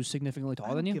comfortably who's significantly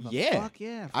taller than you? Give a Yeah. fuck,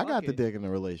 yeah. I got fuck the it. dick in the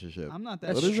relationship. I'm not that.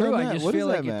 That's What does true. that I matter? just What feel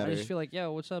does like that I matter? just feel like,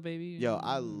 yo, what's up, baby? Yo,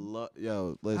 I love.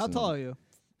 Yo, listen. How tall are you?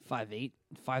 5'8",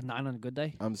 5'9" on a good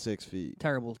day. I'm 6 feet.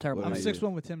 Terrible. What I'm are you?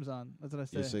 6'1" with Tim's on. That's what I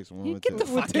say. You're 6'1" You with get the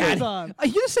Tim. With fuck Tim's out. on.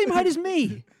 You're the same height as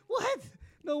me. What?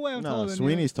 No way I'm No, taller than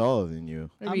Sweeney's taller than you.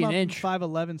 you. Maybe I'm an up inch.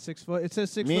 5'11", 6 foot. It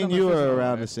says 6 Me foot. and on my you are physical around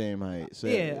right? the same height. So,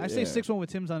 Yeah, I say 6'1" with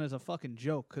Tim's on is a fucking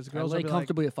joke because I girls lay are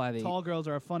comfortably at 5'8". tall girls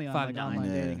are funny on like 5'9". online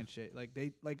Yeah. dating and shit. Like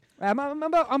they like.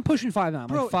 I'm pushing 5'9".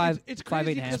 Bro, Like 5, it's 5'8"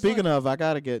 crazy and a half. 'cause Speaking of, I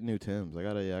gotta get new Tims. I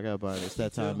gotta buy it. It's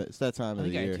that too. time. It's that time I of the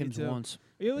think I year. had Tim's too. once.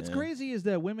 You know what's Yeah. crazy is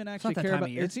that women actually that care time about.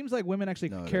 of year. It seems like women actually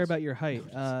No, it care is. about your height,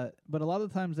 but a lot of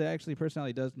the times they actually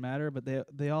personality does matter. But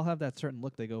they all have that certain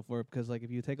look they go for because like if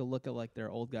you take a look at like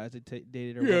their old guys they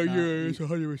dated or whatnot, you-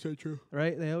 100% true.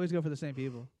 right? They always go for the same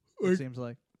people. It seems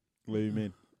like. What do you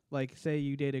mean? Like, say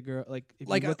you date a girl, like if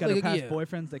Like, you look at her like, past yeah.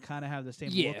 boyfriends, they kind of have the same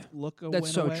Yeah. look. That's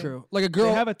in so a way. true. Like a They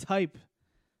girl. have a type.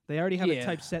 They already have a Yeah.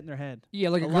 type set in their head. Yeah,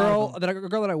 like a a lot of girl them. that a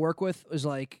girl that I work with was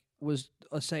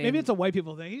saying. Maybe it's a white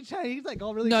people thing. He's like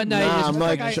all really. No, no, confused. Nah, It's I'm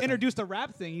like like- I introduced a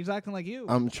rap thing. He's acting like you.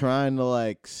 I'm trying to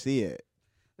like see it.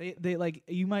 They like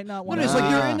you might not What want. is like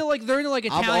Nah. they're into like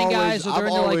Italian guys, or they're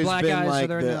into like black guys, or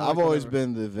they're into. I've like, always whatever.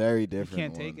 been the very You different.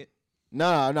 can't one. take it. No,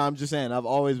 I'm just saying. I've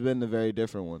always been the very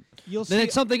different one. You'll Then see.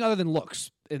 it's something other than looks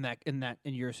in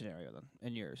your scenario, then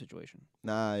in your situation.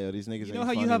 Nah, yo, these niggas. You know ain't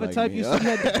how you funny have a like type. me, You yo. said you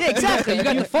had, Yeah, exactly. You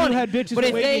got the funny. You had bitches But with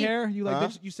if wavy they- hair. You like Huh?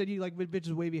 bitches, you said you like bitches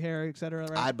with wavy hair, etc.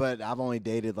 Right? But I've only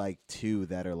dated like 2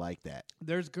 that are like that.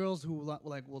 There's girls who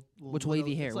like will. What's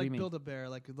wavy hair? It's What do like you mean? Build-A-Bear.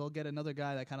 Like they'll get another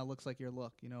guy that kind of looks like your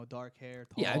look. You know, dark hair,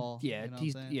 Yeah, tall. yeah, you know what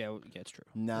he's I'm saying? yeah, it's true.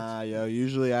 Nah, yo.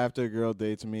 Usually after a girl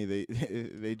dates me, they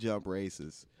they jump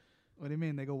races. What do you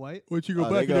mean? They go white? Once you They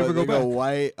go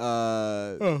white.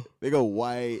 They go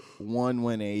white. One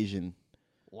went Asian.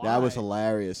 That was Why?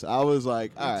 hilarious. I was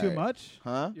like, You're all right, too much.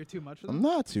 huh? You're too much for I'm them.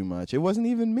 not too much. It wasn't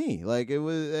even me. Like it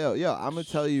was. Yo, I'm gonna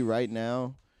tell you right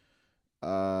now.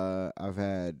 I've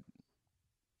had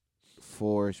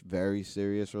 4 very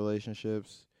serious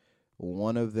relationships.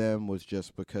 One of them was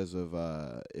just because of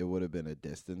it would have been a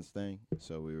distance thing.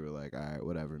 So we were like, all right,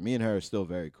 whatever. Me and her are still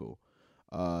very cool.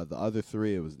 The other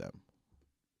 3, it was them.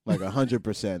 Like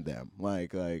 100% them.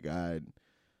 Like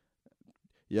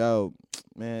yo,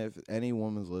 man, if any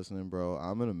woman's listening, bro,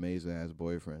 I'm an amazing ass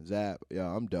boyfriend. Zap, yo,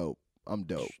 I'm dope. I'm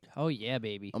dope. Oh yeah,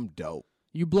 baby. I'm dope.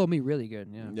 You blow me really good.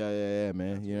 Yeah. Yeah,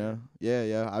 man. You know?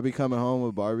 Yeah. I be coming home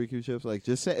with barbecue chips. Like,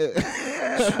 just say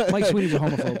Mike Sweeney's a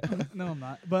homophobe. No, I'm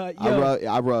not. But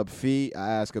I rub feet. I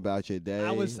ask about your day.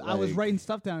 I was like, writing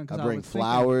stuff down because I bring was thinking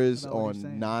flowers about what you're on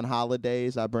saying.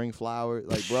 non-holidays. I bring flowers.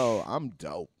 Like, bro, I'm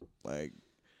dope. Like,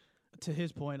 To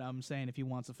his point, I'm saying if he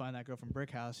wants to find that girl from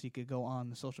Brick House, he could go on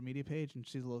the social media page and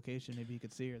see the location. Maybe he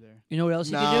could see her there. You know what else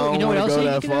he no, could I do? You don't know what wanna else go he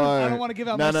that could do? far. I don't want to give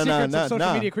out No, my no, secrets no, of social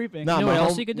no. media creeping. Nah, You know my what else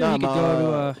home- he could do? nah, He could my,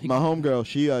 go to, he my could-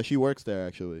 homegirl. She works there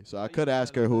actually, so I could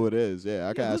ask her who it is. Yeah,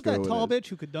 I could Who's ask her that who tall it is. bitch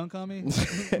who could dunk on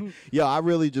me? Yo, I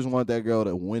really just want that girl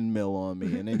to windmill on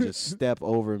me and then just step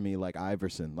over me like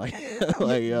Iverson. Like,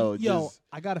 yo, just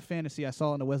I got a fantasy. I saw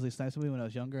it in the Wesley Snipes movie when I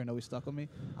was younger, and it always stuck with me.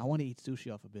 I want to eat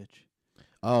sushi off a bitch.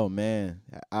 oh man,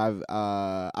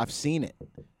 I've seen it.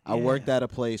 I worked at a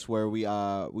place where we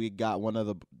got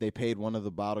they paid one of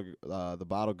the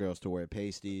bottle girls to wear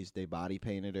pasties. They body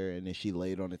painted her and then she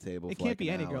laid on the table. It for can't like be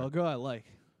an any hour. girl. A girl I like.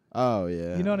 Oh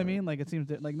yeah, You know what I mean? Like it seems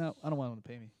like no, I don't want them to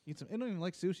pay me. Eat some. I don't even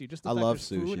like sushi. Just the I fact love there's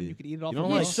food sushi. and you could eat it off. You a don't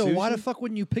Yeah, like girl. so why the sushi? fuck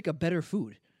wouldn't you pick a better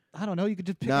food? I don't know. You could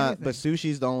just pick Nah, anything. but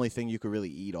sushi's the only thing you could really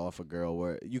eat off a girl.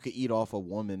 Where you could eat off a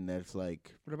woman that's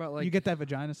like, What about like you get that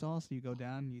vagina sauce. You go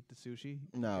down. You eat the sushi.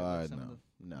 no, you get, like, some of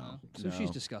no. sushi's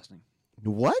disgusting?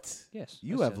 What? Yes,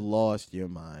 You I have said. lost your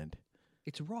mind.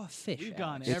 It's raw fish. We've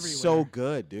gone Alex. everywhere. It's so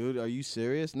good, dude. Are you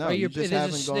serious? No, Right, you you're- just there's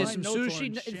haven't a, gone. There's some My notes are sushi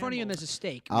in in front of you, and shambles. there's a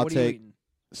steak. I'll What are you take- eating?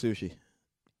 Sushi.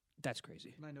 That's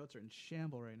crazy. My notes are in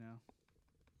shamble right now.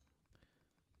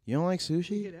 You don't like You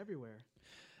sushi? get everywhere.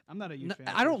 I'm not a huge No, fan.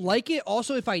 of I don't sushi. like it.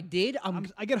 Also, if I did,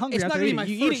 I get hungry. it's not after gonna be eating. my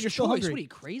You first eat it, you're still choice. hungry. What are you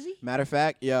crazy? Matter of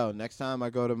fact, yo, next time I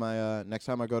go to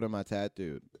my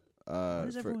tattoo. Why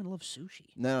does everyone love sushi?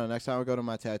 No, next time I go to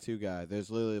my tattoo guy, there's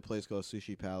literally a place called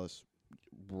Sushi Palace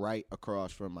right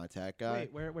across from my tat guy.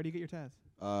 Wait, where do you get your tats?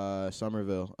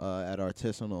 Somerville, at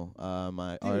Artisanal.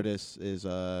 My artist is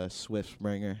Swift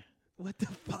Springer. What the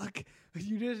fuck?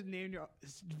 You just named your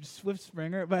Swift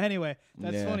Springer, but anyway,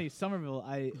 that's Yeah. funny. Somerville,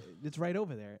 it's right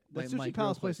over there. The Wait, sushi Mike,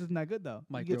 Palace real quick. place isn't that good though.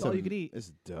 Mike, You get real all you quick. could eat.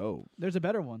 It's dope. There's a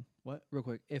better one. What? Real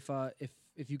quick,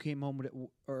 if you came home with it,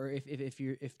 or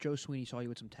if Joe Sweeney saw you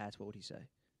with some tats, what would he say?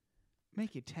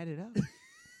 Make it tatted up.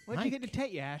 What'd you get to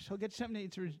take you, Ash? He'll get something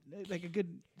that's like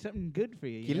something good for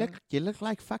you. You look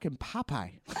like fucking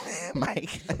Popeye,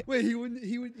 Mike. Wait,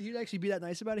 he'd actually be that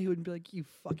nice about it. He wouldn't be like, "You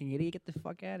fucking idiot, get the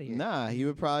fuck out of here." Nah, he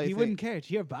would probably. He wouldn't care. It's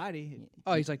your body.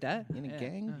 Oh, he's like that. In a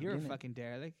gang. You're a fucking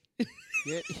derelict.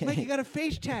 Yeah. Mike, you got a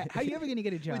face tat. How you ever gonna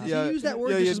get a job? Does he use that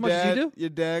word just as much as you do? Your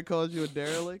dad calls you a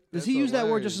derelict. Does he use that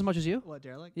word just as much as you? What,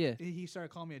 derelict? Yeah. He started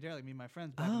calling me a derelict. Me and my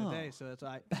friends back in the day. So that's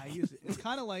why I use it. It's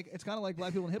kind of like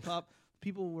black people in hip hop.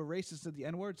 People were racist to the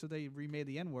N word, so they remade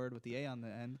the N word with the A on the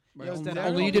end. Right. Instead of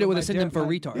Only you did it with a my synonym for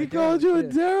my- retard. He called you a Yeah.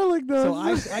 derelict, though.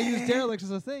 So I use derelict as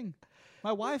a thing.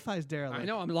 My Wi-Fi's derelict. I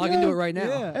know. I'm logging into it right now.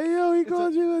 Yeah. Hey yo, he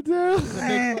called you a It's a derelict.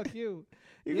 big fuck you.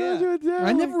 He Yeah. called you a derelict.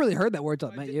 I never really heard that word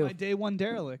until I met you. My day one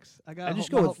derelicts. I got. I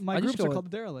just my, go with my I groups just go are with called the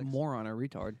derelicts. moron or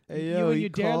retard. Hey You yo, and he your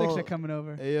derelicts called. are coming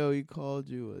over. Hey yo, he called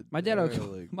you a. My dad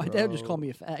derelict, just bro. called me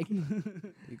a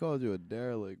fag. He called you a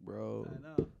derelict, bro.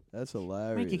 I know. That's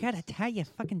hilarious. tell you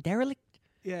fucking derelict.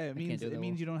 Yeah, it means do that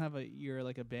you don't have you're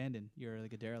like abandoned. You're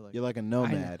like a derelict. You're like a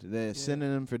nomad. The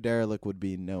synonym for derelict would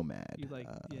be nomad. You like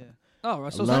yeah. Oh,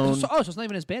 so Alone. so it's not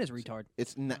even as bad as retard.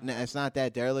 It's not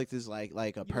that derelict is like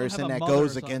a have person a that mother or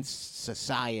goes something. against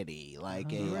society,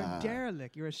 like You're a a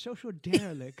derelict. You're a social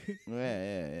derelict.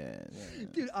 yeah.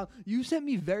 Dude, you sent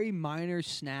me very minor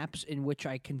snaps in which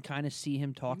I can kind of see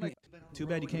him talking. Too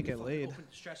bad you can't get laid. Open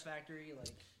Stress Factory, like.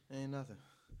 Ain't nothing.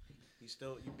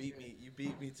 You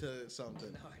beat me to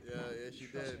something. Yeah, yes you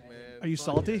did, man. Are you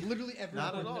salty? Literally everyone.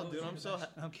 Not at all, dude. I'm so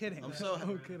I'm kidding. I'm so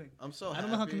I'm kidding. I'm so I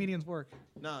don't know how happy. comedians work.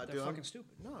 Nah, They're dude. fucking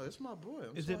stupid. No, it's my boy.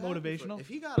 I'm Is so it happy for motivational? If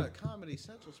he got a Comedy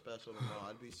Central special tomorrow,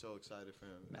 I'd be so excited for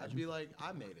him. I'd be like,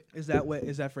 I made it. Is that way?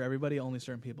 Is that for everybody? Only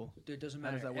certain people. Dude, it doesn't How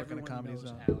matter. does that work in a Everyone comedy knows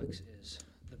zone? Alex is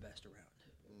the best around.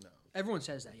 No. Everyone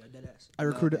says that. Yo, dead ass. I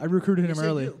recruited him Yes, they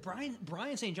early. do.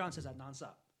 Brian St. John says that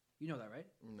nonstop. You know that, right?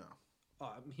 No.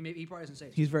 Oh, he probably doesn't say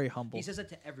it. He's very humble. He says that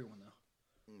to everyone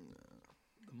though.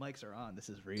 The mics are on. This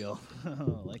is real.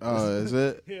 Like Oh, is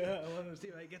it? Yeah, I want to see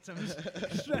if I get some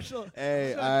special.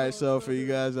 Hey, all right. So for you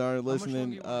guys that aren't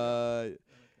listening,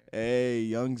 hey,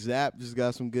 Young Zap just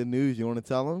got some good news. You want to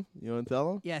tell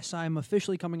him? Yes, I'm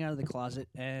officially coming out of the closet,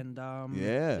 and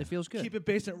Yeah. it feels good. Keep it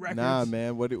based at records. Nah,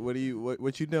 man. What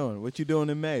you doing? What you doing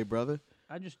in May, brother?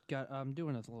 I just got. I'm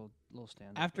doing a little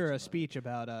stand. After a speech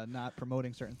about not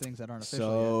promoting certain things that aren't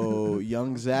official So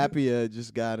Young Zappia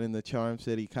just got in the Charm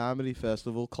City Comedy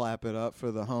Festival. Clap it up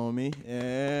for the homie. yet.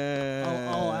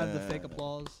 Yeah. I'll add the fake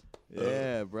applause.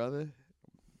 Yeah, brother.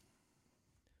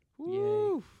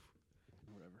 Yay.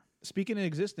 Speaking of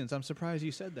existence, I'm surprised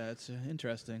you said that. It's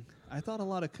interesting. I thought a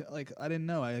lot of I didn't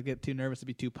know. I get too nervous to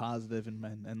be too positive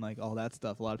and like all that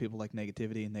stuff. A lot of people like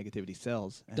negativity and negativity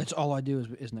sells. And That's all I do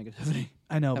is negativity.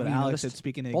 I know, Have but you Alex noticed? said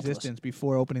speaking of Both of us. existence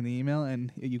before opening the email,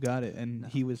 and you got it. And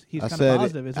he's I kind of said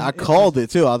positive. it. I called it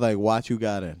too. I was like, "Watch, you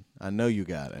got it. I know you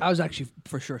got it. I was actually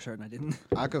for sure certain I didn't.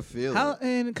 I could feel How it."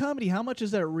 in comedy? How much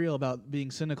is that real about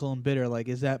being cynical and bitter? Like,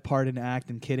 is that part an act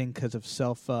and kidding because of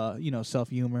self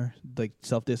humor, like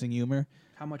self-dissing humor?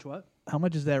 How much what? How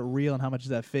much is that real and how much is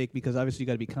that fake? Because obviously you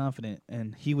got to be confident,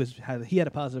 and he had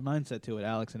a positive mindset to it,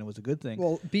 Alex, and it was a good thing.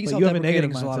 Well, being But you have a self-deprecating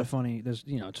negative is a lot mindset. of funny. There's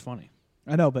it's funny.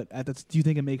 I know, but do you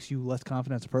think it makes you less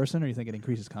confident as a person, or you think it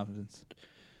increases confidence?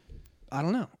 I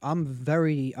don't know. I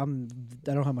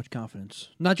don't have much confidence.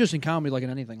 Not just in comedy, like in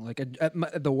anything. Like at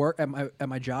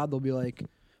my job, they'll be like,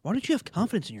 "Why don't you have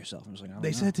confidence in yourself?" I'm just like, I don't They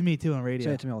know. said it to me too on radio.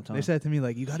 Say it to me all the time. They said it to me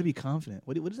like, "You got to be confident."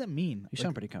 What does that mean? You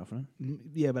sound pretty confident.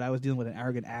 Yeah, but I was dealing with an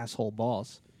arrogant asshole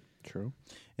boss. True.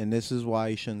 And this is why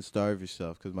you shouldn't starve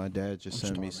yourself. Because my dad just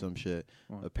sent me some shit.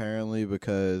 What? Apparently,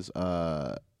 because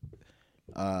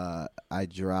I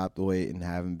dropped weight and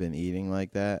haven't been eating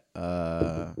like that.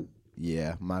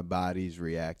 Yeah, my body's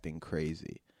reacting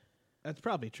crazy. That's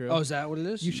probably true. Oh, is that what it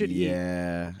is? You should eat.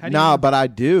 Yeah. How do No, you- but I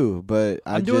do. But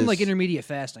I'm doing like intermediate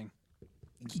fasting.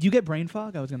 Do you get brain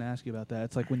fog? I was going to ask you about that.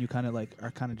 It's like when you kind of like are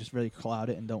kind of just really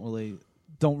clouded and don't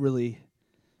really.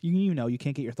 You know, you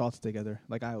can't get your thoughts together.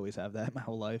 Like I always have that my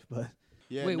whole life, but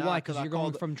Yeah, Wait, nah, why? Because I you're going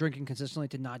called- from drinking consistently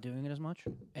to not doing it as much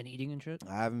and eating and shit.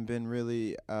 I haven't been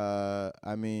really.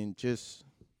 I mean, just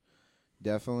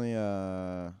definitely.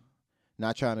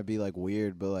 Not trying to be like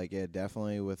weird, but like yeah,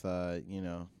 definitely with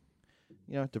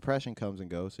depression comes and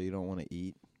goes, so you don't want to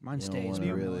eat. Mine You don't stays. wanna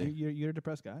man. really- you're a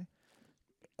depressed guy.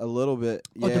 A little bit.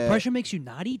 Oh, Yeah. depression makes you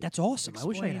not eat? That's awesome. I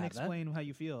wish I had that. Explain how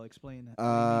you feel. Explain.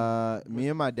 Me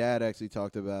and my dad actually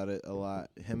talked about it a lot.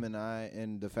 Him and I,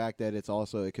 and the fact that it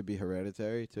could be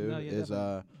hereditary too. No, yeah, is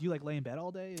definitely. Do you like lay in bed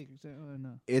all day? Like,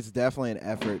 no. It's definitely an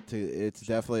effort to. It's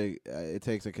definitely it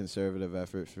takes a conservative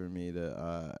effort for me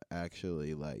to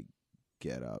actually like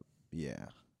get up. Yeah.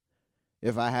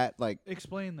 If I had like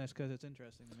Explain this because it's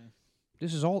interesting to me.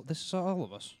 This is all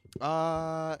of us. Do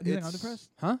you think I'm It's- depressed?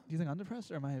 Huh? Do you think I'm depressed,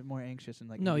 or am I more anxious and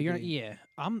like? No, you're ADD? yeah.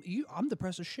 I'm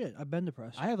depressed as shit. I've been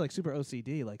depressed. I have like super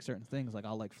OCD, like certain things, like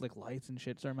I'll like flick lights and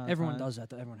shit. Certain amount of Everyone time. does that.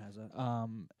 Though. Everyone has that.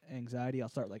 Anxiety. I'll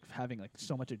start like having like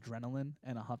so much adrenaline,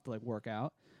 and I'll have to like work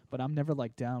out. But I'm never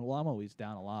like down. Well, I'm always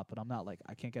down a lot, but I'm not like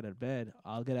I can't get out of bed.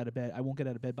 I'll get out of bed. I won't get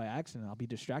out of bed by accident. I'll be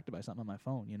distracted by something on my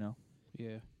phone. You know.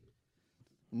 Yeah.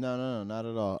 No, not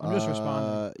at all. I'm just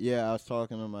responding. Yeah, I was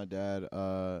talking to my dad,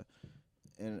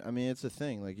 and I mean it's a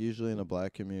thing. Like usually in the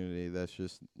black community, that's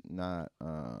just not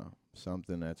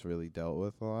something that's really dealt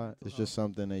with a lot. It's just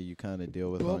something that you kind of deal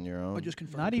with Well, on your own. I just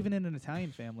confirmed. Not even in an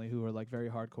Italian family who are like very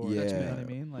hardcore. yeah, You know what I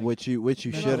mean? Like which you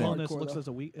mental shouldn't. illness Hardcore, looks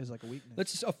though. as like a weakness.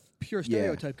 That's a pure Yeah.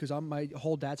 stereotype because my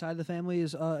whole dad's side of the family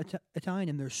is Italian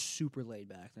and they're super laid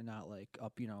back. They're not like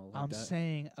up, like I'm that.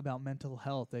 saying about mental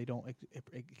health, they don't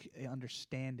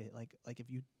understand it. Like if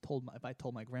I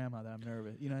told my grandma that I'm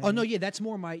nervous, you know. What I Oh no, mean? yeah, that's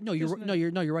more my no. You're Isn't ri-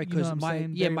 it- no, you're right You know because what I'm my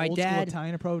saying? yeah Very my old school dad.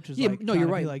 Italian approach is Yeah, like no, trying you're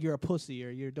to be right. like you're a pussy or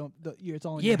it's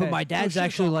all in Yeah, your but head. my No, dad's shit's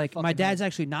actually all in like my fucking dad's head.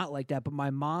 actually not like that. But my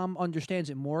mom understands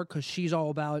it more because she's all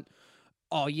about.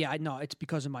 Oh yeah, I know it's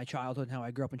because of my childhood and how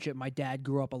I grew up and shit. My dad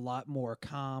grew up a lot more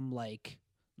calm, like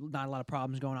not a lot of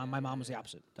problems going on. My mom was the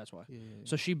opposite. That's why.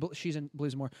 So she's in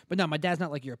believes more. But no, my dad's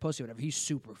not like you're a pussy or whatever. He's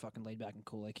super fucking laid back and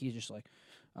cool. Like he's just like,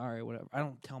 all right, whatever. I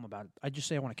don't tell him about it. I just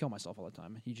say I want to kill myself all the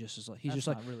time. He just is like That's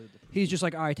not really he's just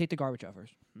like, all right, take the garbage out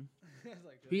first.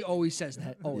 He always says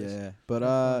that. Always. Yeah, but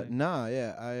That's funny. nah,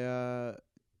 yeah, I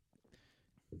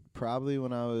probably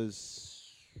when I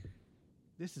was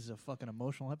This is a fucking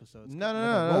emotional episode. It's no, like a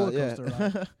no, roller yeah. coaster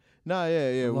ride. No,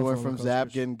 yeah. I We love went from roller Zap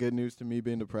coasters. getting good news to me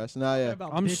being depressed. No, yeah.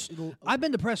 About I'm bitch- s- it'll- I've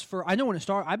been depressed for. I know when it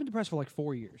started. I've been depressed for like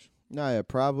 4 years. No, yeah.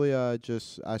 Probably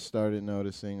just I started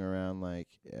noticing around like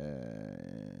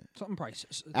Something price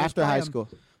after high school.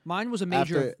 Mine was a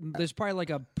major. After- There's probably like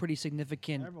a pretty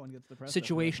significant Everyone gets depressed. after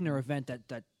situation that. or event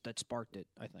that sparked it.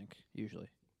 I think usually.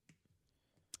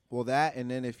 Well, that and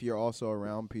then if you're also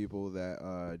around people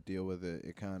that deal with it,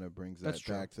 it kind of brings that That's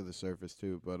true. back to the surface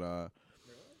too. But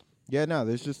yeah, no.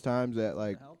 There's just times that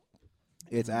like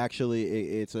it's actually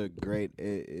it's a great.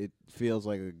 It feels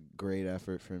like a great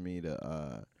effort for me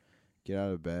to get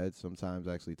out of bed. Sometimes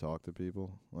actually talk to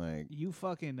people. Like You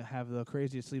fucking have the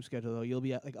craziest sleep schedule though. You'll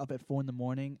be like up at 4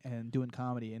 a.m. and doing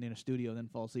comedy and in a studio, and then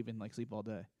fall asleep and like sleep all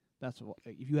day. That's what,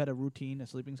 if you had a routine, a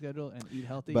sleeping schedule, and eat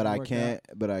healthy. but and I work can't.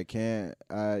 out, But I can't.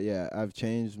 Yeah, I've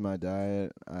changed my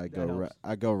diet. I That go. helps.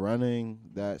 I go running.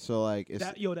 That so like it's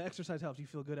the exercise helps. You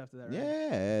feel good after that, right?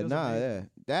 yeah. Feels Nah, amazing. yeah.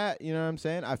 That you know what I'm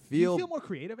saying. I Do you feel feel more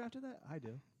creative after that? I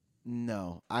do.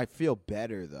 no. I feel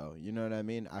better though. You know what I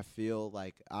mean. I feel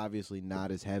like obviously not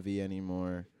as heavy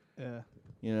anymore. Yeah.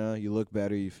 You know, you look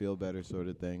better, you feel better, sort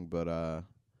of thing. But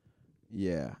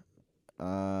yeah.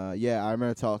 Yeah, I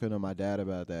remember talking to my dad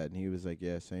about that, and he was like,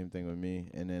 "Yeah, same thing with me."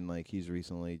 And then like he's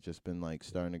recently just been like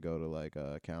starting to go to like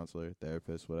a counselor,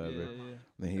 therapist, whatever. Yeah.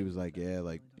 And he was like, "Yeah,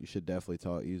 like you should definitely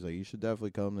talk." He was like, "You should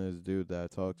definitely come to this dude that I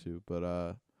talked to." But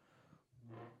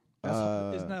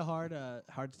Isn't that hard?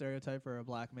 Hard stereotype for a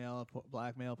black male,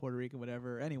 Puerto Rican,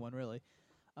 whatever, anyone really,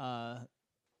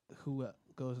 who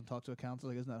goes and talks to a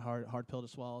counselor. Like, isn't that hard pill to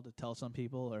swallow to tell some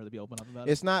people or to be open up about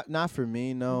it? it's not for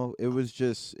me. No, it was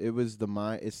the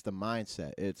mind. It's the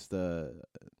mindset. It's the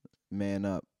man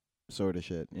up sort of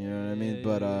shit. You know what I mean?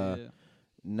 But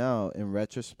no, in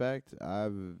retrospect,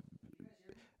 I've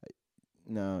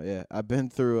been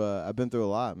through a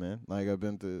lot, man. Like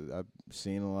I've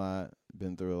seen a lot,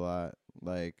 been through a lot,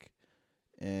 like,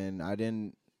 and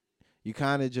you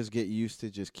kind of just get used to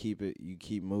just you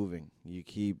keep moving.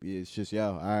 It's just,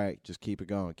 all right, just keep it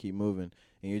going, keep moving.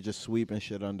 And you're just sweeping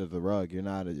shit under the rug.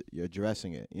 You're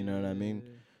addressing it. You know what I mean?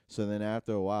 So then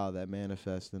after a while, that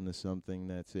manifests into something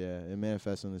it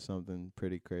manifests into something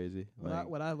pretty crazy. Like,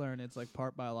 What I learned, it's like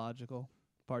part biological,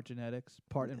 part genetics,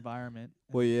 part environment.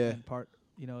 Well, yeah. And part,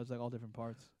 it's like all different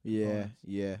parts. Yeah, components.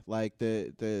 yeah. Like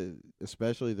the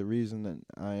especially the reason that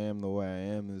I am the way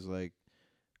I am is like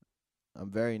I'm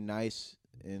very nice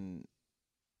and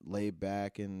laid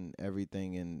back and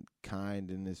everything and kind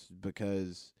and this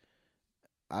because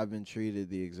I've been treated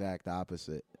the exact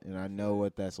opposite and I know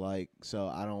what that's like. So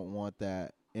I don't want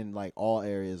that in like all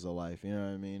areas of life. You know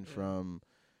what I mean? Yeah. From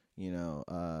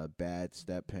bad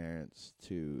step parents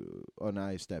to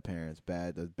not step parents,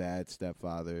 bad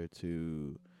stepfather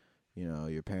to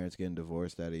your parents getting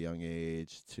divorced at a young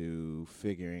age to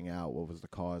figuring out what was the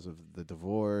cause of the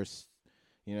divorce,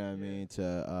 you know what I mean,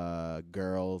 to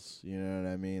girls, you know what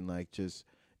I mean, like just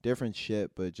different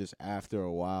shit, but just after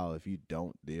a while, if you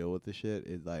don't deal with the shit,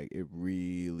 it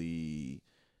really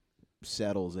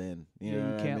settles in. You Yeah, know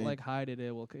you what I can't mean? like hide it.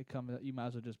 It will come. You might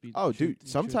as well just be. Oh, shoot- dude, shoot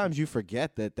sometimes you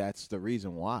forget that that's the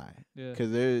reason why. Yeah.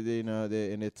 Because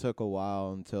and it took a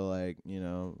while until like,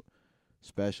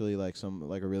 especially like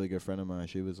a really good friend of mine,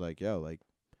 she was like, yo, like,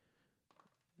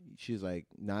 she's like,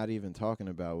 not even talking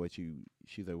about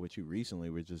she's like, what you recently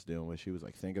were just doing. What she was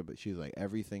like, she's like,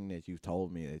 everything that you've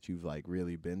told me that you've like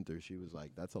really been through, she was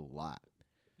like, that's a lot.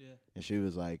 Yeah. And she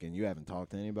was like, and you haven't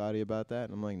talked to anybody about that?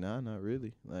 And I'm like, nah, not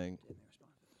really. Like,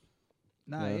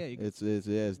 Nah, yeah. You it's why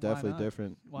definitely not?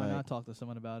 different. Why like, not talk to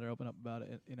someone about it, or open up about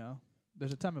it?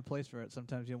 There's a time and place for it.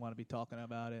 Sometimes you don't want to be talking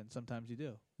about it, and sometimes you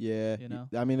do. Yeah. You know?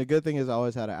 I mean, the good thing is I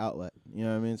always had an outlet. You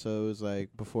know what I mean? So it was like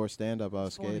before stand-up, I was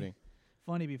It's funny. skating.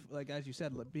 Funny, like as you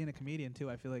said, being a comedian too.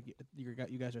 I feel like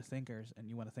you guys are thinkers, and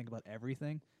you want to think about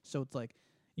everything. So it's like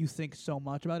you think so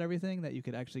much about everything that you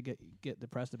could actually get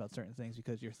depressed about certain things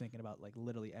because you're thinking about like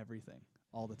literally everything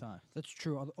all the time. That's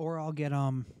true. Or I'll get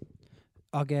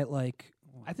like.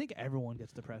 I think everyone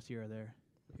gets depressed here or there.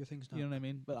 Your thing's You know what I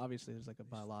mean? But obviously, there's like a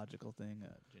biological thing,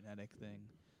 a genetic thing.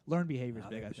 Learned behavior is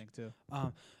big, I think, too.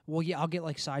 Well, yeah, I'll get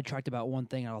like sidetracked about one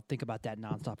thing, and I'll think about that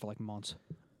nonstop for like months.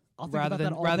 I'll think rather about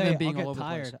than that all rather day. than being I'll get all over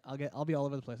tired. the place. I'll be all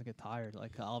over the place and get tired.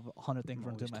 Like I'll have 100 things I'm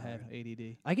run through always my head. tired. ADD.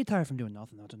 Do I get tired from doing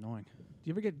nothing. That's annoying.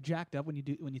 you ever get jacked up when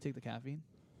you take the caffeine?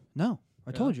 No,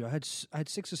 I Really? told you I had 6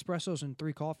 espressos and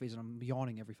 3 coffees, and I'm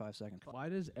yawning every 5 seconds. Why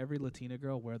does every Latina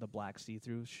girl wear the black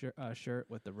see-through shirt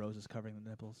with the roses covering the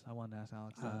nipples? I wanted to ask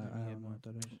Alex. That. I Maybe he had don't know more. what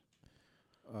that is.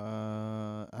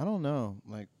 I don't know.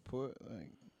 Like,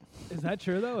 Is that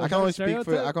true though? I Is can that a only speak for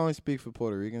stereotype? I can only speak for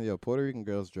Puerto Rican. Yo, Puerto Rican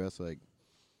girls dress like,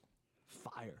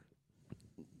 Fire.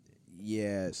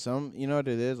 yeah. Some, you know what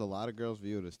it is. A lot of girls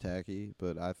view it as tacky,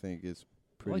 but I think it's I like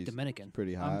pretty Dominican.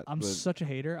 pretty hot. I'm but such a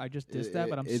hater. I just dissed that,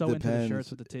 but I'm it so into the depends. shirts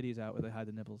with the titties out where they hide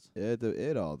the nipples.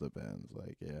 it all depends.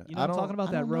 Like, yeah. You know what I'm talking about?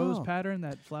 I That don't rose know. pattern,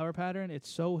 that flower pattern. It's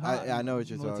so hot. I in know what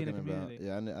you're the Latina talking about. community.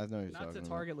 Yeah, I know what you're Not talking to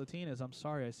target Latinas. I'm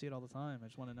sorry. I see it all the time. I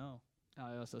just want to know.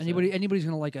 I also said- Anybody's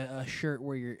gonna like a shirt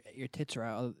where your tits are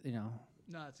out.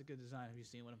 No, it's a good design. Have you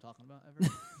seen what I'm talking about ever?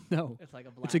 No, It's like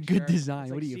a black it's a good shirt. design.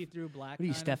 It's What like are you? see-through black. What are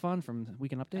you, kinda. Stefan from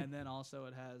Weekend Update? And then also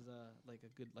it has like a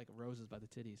good like roses by the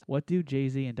titties. What do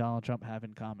Jay-Z and Donald Trump have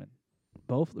in common?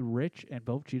 Both rich and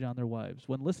both cheat on their wives.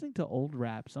 When listening to old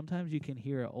rap, sometimes you could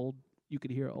hear an old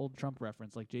Trump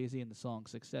reference like Jay-Z in the song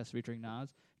Success featuring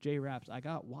Nas. Jay raps, I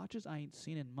got watches I ain't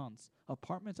seen in months.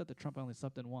 Apartments that the Trump only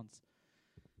slept in once.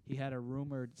 He had a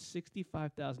rumored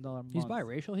 $65,000 month. He's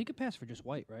biracial. He could pass for just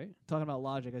white, right? Talking about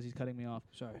Logic as he's cutting me off.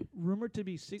 Sorry. Rumored to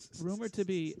be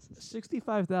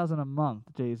 $65,000 a month.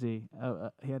 Jay-Z.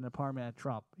 He had an apartment at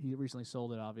Trump. He recently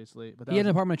sold it, obviously. But that He had was-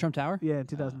 an apartment at Trump Tower. yeah, in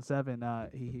 2007.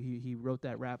 He wrote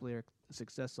that rap lyric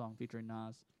Success song featuring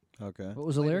Nas. Okay. What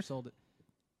was the Later lyric? Sold it.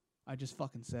 I just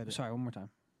fucking said it. Sorry, one more time.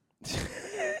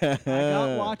 I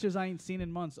got watches I ain't seen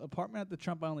in months. Apartment at the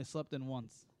Trump I only slept in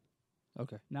once.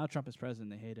 Okay. Now Trump is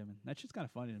president. They hate him, and that's just kind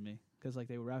of funny to me because like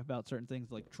they would rap about certain things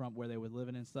like Trump where they were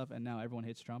living and stuff, and now everyone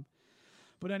hates Trump.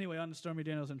 But anyway, on the Stormy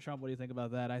Daniels and Trump, what do you think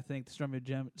about that? I think Stormy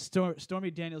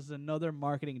Daniels is another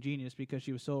marketing genius because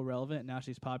she was so irrelevant, and now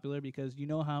she's popular because you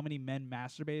know how many men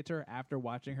masturbated to her after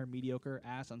watching her mediocre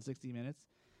ass on 60 Minutes?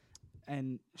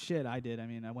 And shit, I did. I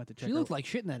mean, I went to check She her. looked like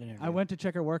shit in that interview. I went to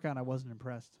check her workout, and I wasn't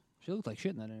impressed. She looked like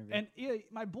shit in that interview. And yeah,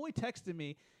 my boy texted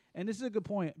me, and this is a good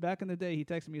point. Back in the day, he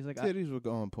texted me. He's like, Titties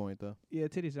were on point though. yeah,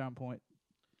 titties are on point.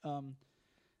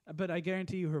 But I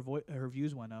guarantee you her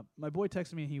views went up. My boy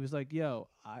texted me and he was like, yo,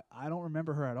 I don't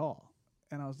remember her at all.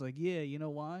 And I was like, yeah, you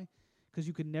know why? Because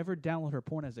you could never download her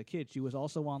porn as a kid. She was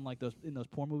also on like those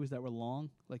porn movies that were long,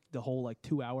 like the whole like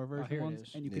 2-hour version here it ones.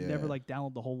 is. And you could never like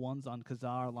download the whole ones on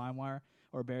Kazaa or LimeWire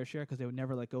or BearShare because they would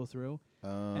never like go through.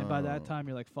 And by that time,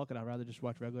 you're like, fuck it, I'd rather just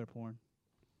watch regular porn.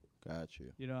 Got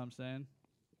you. You know what I'm saying?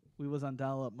 We was on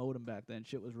dial-up modem back then.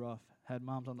 Shit was rough. Had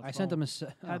moms on the phone. I sent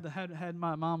him Had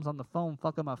my moms on the phone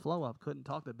fucking my flow up. Couldn't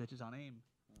talk to bitches on AIM.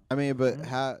 I mean, but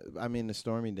the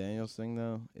Stormy Daniels thing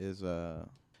though is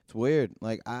it's weird.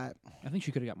 Like I think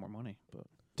she could have got more money, but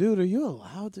dude, are you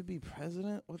allowed to be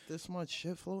president with this much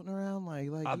shit floating around? Like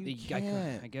you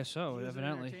can't. I guess so. He was an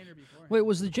Evidently. entertainer beforehand. Wait,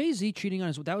 was the Jay-Z cheating on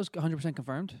his? That was 100%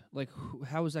 confirmed. Like,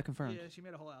 how was that confirmed? Yeah, she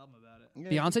made a whole album about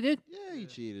it. Yeah, Beyonce did. Yeah, he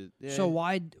cheated. Yeah. So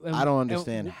why? I don't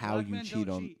understand how Black you men cheat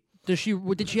don't on. cheat. Did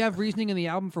she have reasoning in the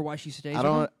album for why she stayed? I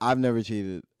don't. I've never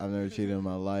cheated. I've never cheated in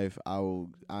my life.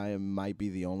 I might be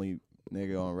the only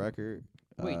nigga on record.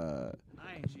 Wait. I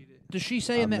ain't cheated. Does she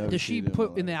say I've in that? never Does she cheated in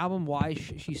put my in the life. album why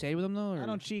she stayed with him though? Or? I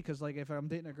don't cheat because like if I'm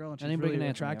dating a girl and she's Anybody really can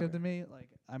answer me, attractive okay. to me, like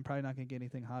I'm probably not gonna get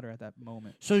anything hotter at that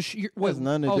moment. So she has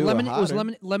nothing to do with Lemonade was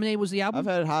hotter. Lemonade was the album. I've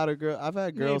had hotter girl. I've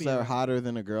had girls Maybe, that yeah. are hotter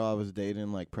than a girl I was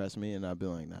dating like press me, and I'd be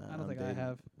like, nah. I don't I'm think dating. I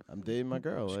have. I'm dating my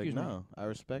girl. Like, Excuse me. no, I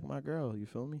respect my girl. You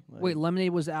feel me? Like, Wait,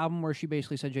 Lemonade was the album where she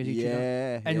basically said Jay-Z cheated on her?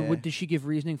 yeah. And yeah. did she give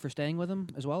reasoning for staying with him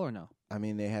as well, or no? I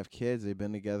mean, they have kids. They've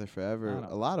been together I forever. don't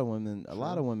A lot of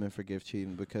women forgive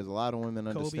cheating because a lot of women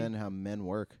Kobe. understand how men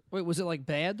work. Wait, was it like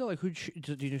bad though? Like,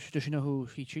 does she know who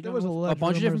he cheated There on was with? A alleged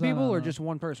bunch of different rumors, I people, don't or know. just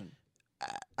one person?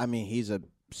 I mean, he's a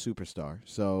superstar,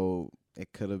 so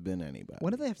it could have been anybody.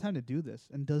 When do they have time to do this?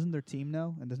 And doesn't their team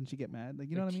know? And doesn't she get mad? Like,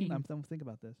 you know Their what I mean? team. I'm think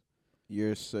about this.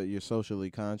 You're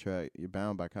socially you're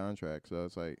bound by contract, so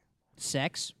it's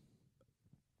Sex?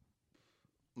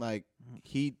 like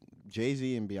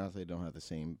Jay-Z and Beyonce don't have the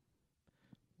same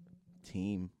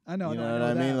team. I know, You no, know I what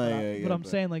I know mean? that, Like, but, yeah, but I'm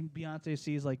but- saying like Beyonce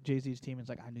sees like Jay-Z's team and it's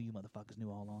like, I knew you motherfuckers knew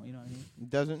all along. You know what I mean?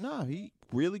 Doesn't know. He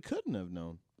really couldn't have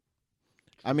known.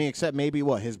 I mean, except maybe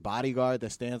his bodyguard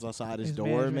that stands outside his door,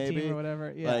 management team maybe. or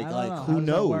whatever. Yeah, I don't know. How Who does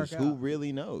that work knows? Who out?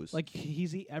 really knows? Like,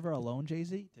 he's he ever alone,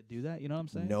 Jay-Z, to do that? You know what I'm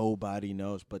saying? Nobody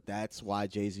knows, but that's why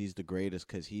Jay-Z's the greatest,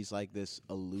 because he's like this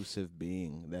elusive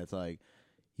being that's like,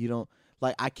 you don't,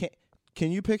 like, I can't,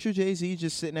 can you picture Jay-Z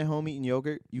just sitting at home eating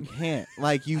yogurt? You can't.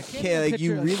 Like, you can't can't, even like,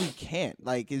 you picture- really can't.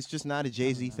 Like, it's just not a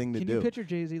Jay-Z thing to Can do. you picture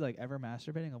Jay-Z like ever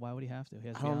masturbating? Or why would he have to? He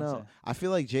has I don't Beyonce. know. I feel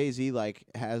like Jay-Z, like,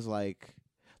 has,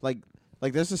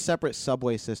 like, there's a separate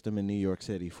subway system in New York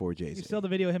City for Jay-Z. You saw the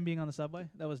video of him being on the subway?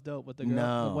 That was dope. With the girl,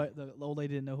 No. the old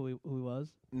lady didn't know who he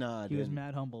was. No, I He was didn't.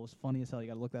 mad humble. It was funny as hell. You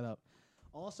got to look that up.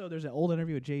 Also, there's an old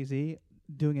interview with Jay-Z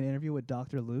doing an interview with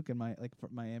Dr. Luke in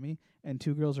Miami, and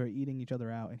two girls are eating each other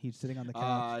out, and he's sitting on the couch.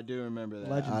 I do remember that.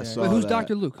 Legendary. I saw Wait, who's that.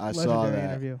 Dr. Luke? I saw Legendary that.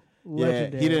 interview. Yeah,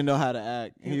 Legendary. he didn't know how to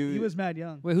act. He was mad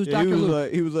young. Wait, who's Yeah, Dr.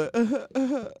 Luke? He was like,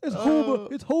 It's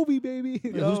Hobie. It's Hobie, baby.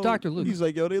 Wait, who's Dr. Luke? He's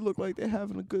like, yo, they look like they're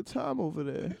having a good time over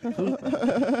there.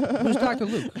 Who's Dr.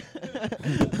 Luke?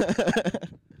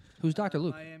 Who's Dr.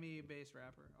 Luke? Miami-based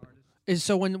rapper artist. Is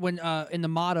so when in the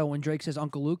motto when Drake says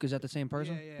Uncle Luke, is that the same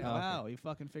person? Yeah. Oh, okay. Wow, you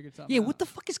fucking figured something. Yeah, out. what the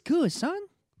fuck is good, son?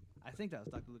 I think that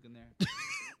was Dr. Luke in there.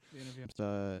 The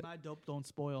interview. My dope don't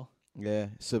spoil. Yeah,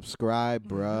 subscribe,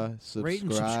 bruh. Rate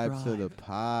and Subscribe to subscribe. the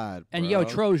pod, And bro. yo,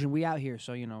 Trojan, we out here,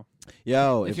 so you know.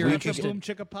 Yo, if if you're we interested. Boom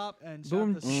Chicka Pop and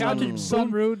Boom, shout shout to to Sun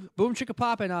Boom- Rude. Boom Chicka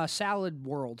Pop and Salad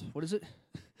World. What is it?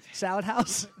 Salad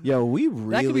House. Yo, we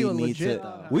That could be really need legit, to.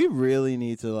 though. We really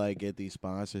need to like get these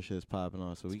sponsorships popping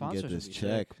on so we can get Sponsorships this would be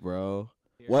check, sick. bro.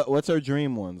 What's our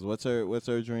dream ones? What's our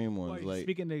dream ones? Like, Like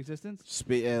speaking into existence. let's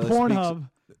speak Pornhub.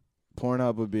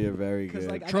 Pornhub would be a very Because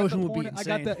good. like Trojan would be I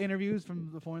got the insane. interviews from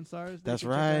the porn stars. that That's you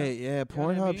could check out. right. Yeah, You know what I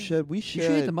Pornhub mean? should. We You should.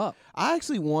 should hit them up. I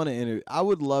actually want to interview. I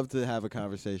would love to have a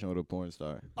conversation with a porn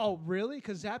star. Oh, really?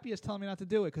 Because Zappy is telling me not to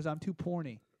do it because I'm too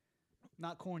porny.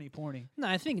 Not corny, porny. No,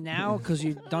 I think now because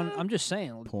you've done. I'm just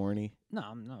saying. Porny.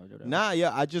 No, no. Nah,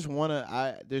 yeah. I just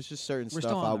wanna. There's just certain We're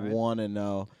stuff still I on, right? want to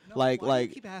know. No, like, why do you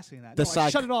like keep asking that. the No,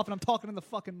 shut it off, and I'm talking in the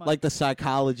fucking mic. like the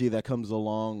psychology that comes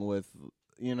along with,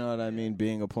 you know what I mean,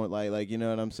 being a point, like you know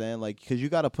what I'm saying, like because you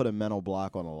got to put a mental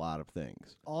block on a lot of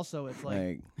things. Also, it's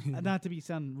like not to be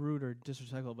sound rude or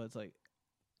disrespectful, but it's like,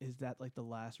 is that like the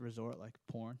last resort, like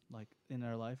porn, like in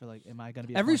their life, or like, am I gonna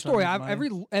be a Every porn star story, and I've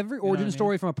make money? every what I origin mean?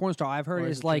 story from a porn star I've heard Or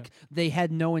is is it like they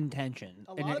had no intention,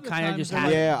 A and lot it of the kind of times just they're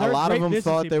happened. Yeah, a They're lot of great them business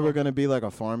thought they were people. gonna be like a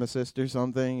pharmacist or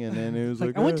something, and then it was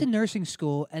like, I went to nursing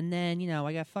school, and then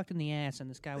I got fucked in the ass, and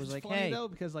this guy was It's like, funny "Hey, though,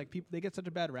 because like people they get such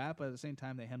a bad rap, but at the same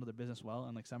time they handle their business well,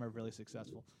 and like some are really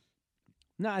successful.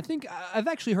 no." I think I've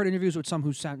actually heard interviews with some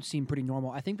who seem pretty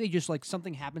normal. I think they just like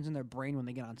something happens in their brain when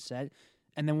they get on set,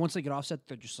 and then once they get off set,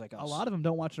 they're just like us. A lot of them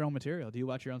don't watch their own material. Do you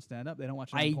watch your own stand up? They don't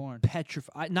watch their own I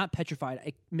porn. not petrified.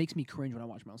 It makes me cringe when I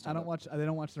watch my own I stand don't watch. They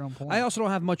don't watch their own porn. I also don't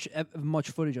have much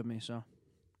footage of me, so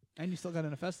and you still got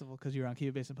in a festival because you're on Keep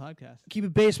It Basement podcast. keep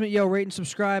it basement. Yo, rate and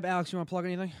subscribe. Alex, you want to plug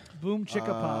anything? Boom Chicka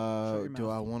Pop. your Do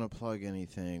mouth. I want to plug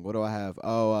anything? What do I have?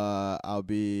 Oh, I'll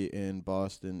be in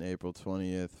Boston April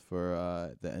 20th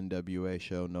for the NWA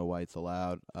show, No Whites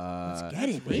Allowed. Let's get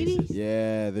it, baby.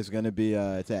 Yeah, there's gonna be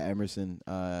it's at Emerson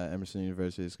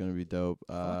University. It's gonna be dope.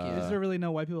 Is there really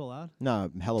no white people allowed? Nah,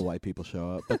 hella white people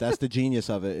show up, but that's the genius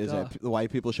of it is Duh. that the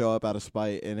white people show up out of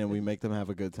spite, and then we make them have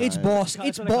a good time. It's Boston.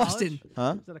 It's Is it a Boston, college?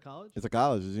 Huh? Is that a college? It's a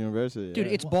college. It's a university. dude.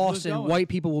 yeah. It's Who's Boston. going? White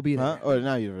people will be there. Huh? Or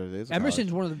not university. It's a Emerson's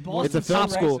college. one of the Boston's It's a film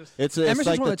so school. racist. It's Emerson's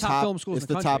like one of the the top film schools It's in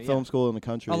the the top country, film yeah. school in the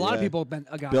country. A lot of yeah. people have been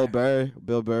a guy. Bill Burr.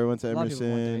 Bill Burr went to A lot of people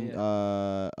Emerson. went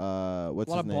there, What's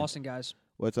A lot his of name? Boston guys.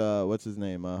 What's his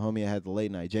name? Homie, I had the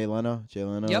late night. Jay Leno. Jay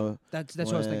Leno. Yep, that's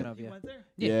what I was thinking went- of. You Yeah, went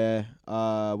there?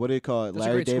 Yeah. What do you call it? That's a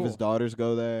Larry great David's school. daughters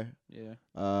go there. yeah.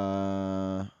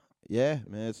 Yeah,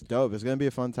 man, it's dope. It's gonna be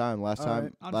a fun time. Last All time,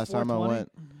 right. On last time I 420?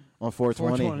 went on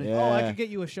 420. 420. Yeah. Oh, I could get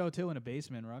you a show too in a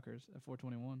basement in Rutgers at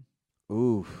 421.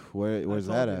 Ooh, where's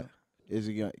told that you. at? Is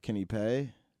he? Can he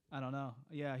pay? I don't know.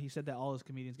 Yeah, he said that all his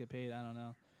comedians get paid. I don't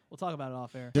know. We'll talk about it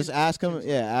off air. Just ask him.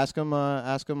 Yeah, ask him.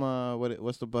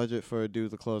 What's the budget for a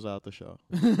dude to close out the show?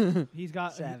 He's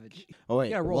got Savage. Oh wait,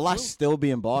 gotta roll will I through. still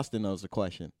be in Boston? That was the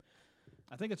question.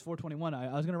 I think it's 421.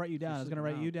 I was gonna write you down. I was gonna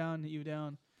write you down,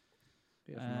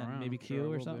 Yeah, from and around, maybe I'm sure I Q or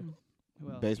will be. something.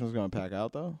 Who else? Basement's gonna pack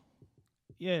out though.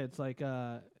 Yeah, it's like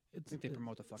I it's think they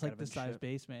promote the fuck it's out like of this it. size Shit.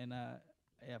 basement. And,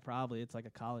 yeah, probably it's like a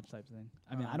college type thing.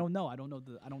 I mean, I don't know. I don't know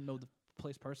the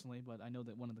place personally, but I know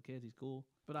that one of the kids, he's cool.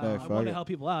 But Yeah, I fuck want it. to help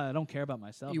people out. I don't care about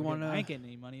myself. You Again, wanna- I ain't getting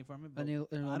any money from it. But Any- I wanna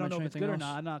don't know mention if it's anything good or else?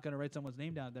 not. I'm not gonna write someone's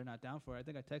name down if they're not down for it. I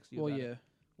think I texted you Well, about yeah. it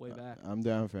way back. I'm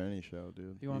down for any show,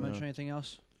 dude. You want to know? mention anything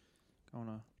else?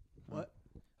 Going What?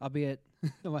 I'll be at.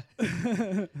 What?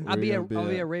 Where I'll you be gonna at. be I'll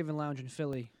be at? at Raven Lounge in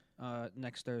Philly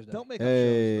next Thursday. Don't make up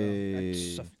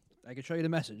shows, Hey. I can show you the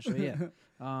message. So yeah.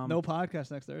 bro. No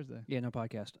podcast next Thursday. Yeah, no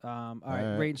podcast. All right,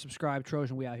 Alright. rate and subscribe.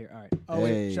 Trojan, we out here. All right. Oh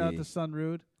wait, shout out Hey. to Sun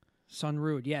Rude, Sun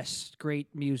Rude, yes, great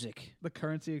music. the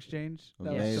currency exchange.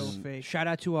 That was so Amazing. fake. Shout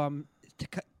out to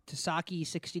Tasaki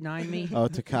 69 me. Oh,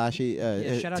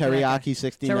 Takashi, shout out to that guy. teriyaki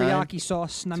 69. Teriyaki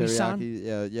sauce, Nami-san.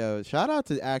 Teriyaki, yo, shout out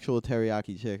to actual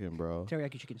teriyaki chicken, bro.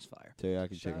 Teriyaki chicken is fire. Teriyaki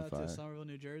Shout chicken out fire. to Somerville,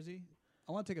 New Jersey.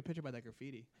 I want to take a picture by that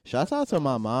graffiti. Shouts out to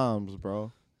my moms,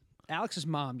 bro. Alex's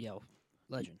mom, yo,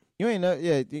 legend. You ain't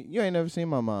you ain't never seen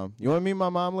my mom. You want to meet my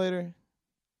mom later?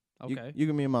 Okay. You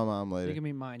can meet my mom You later. give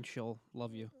me mine. She'll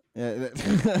love you. Yeah.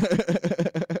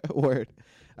 Word.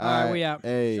 All right, we out.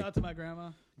 Hey. Shout out to my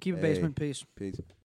grandma. Keep it Hey. basement. Peace. Peace.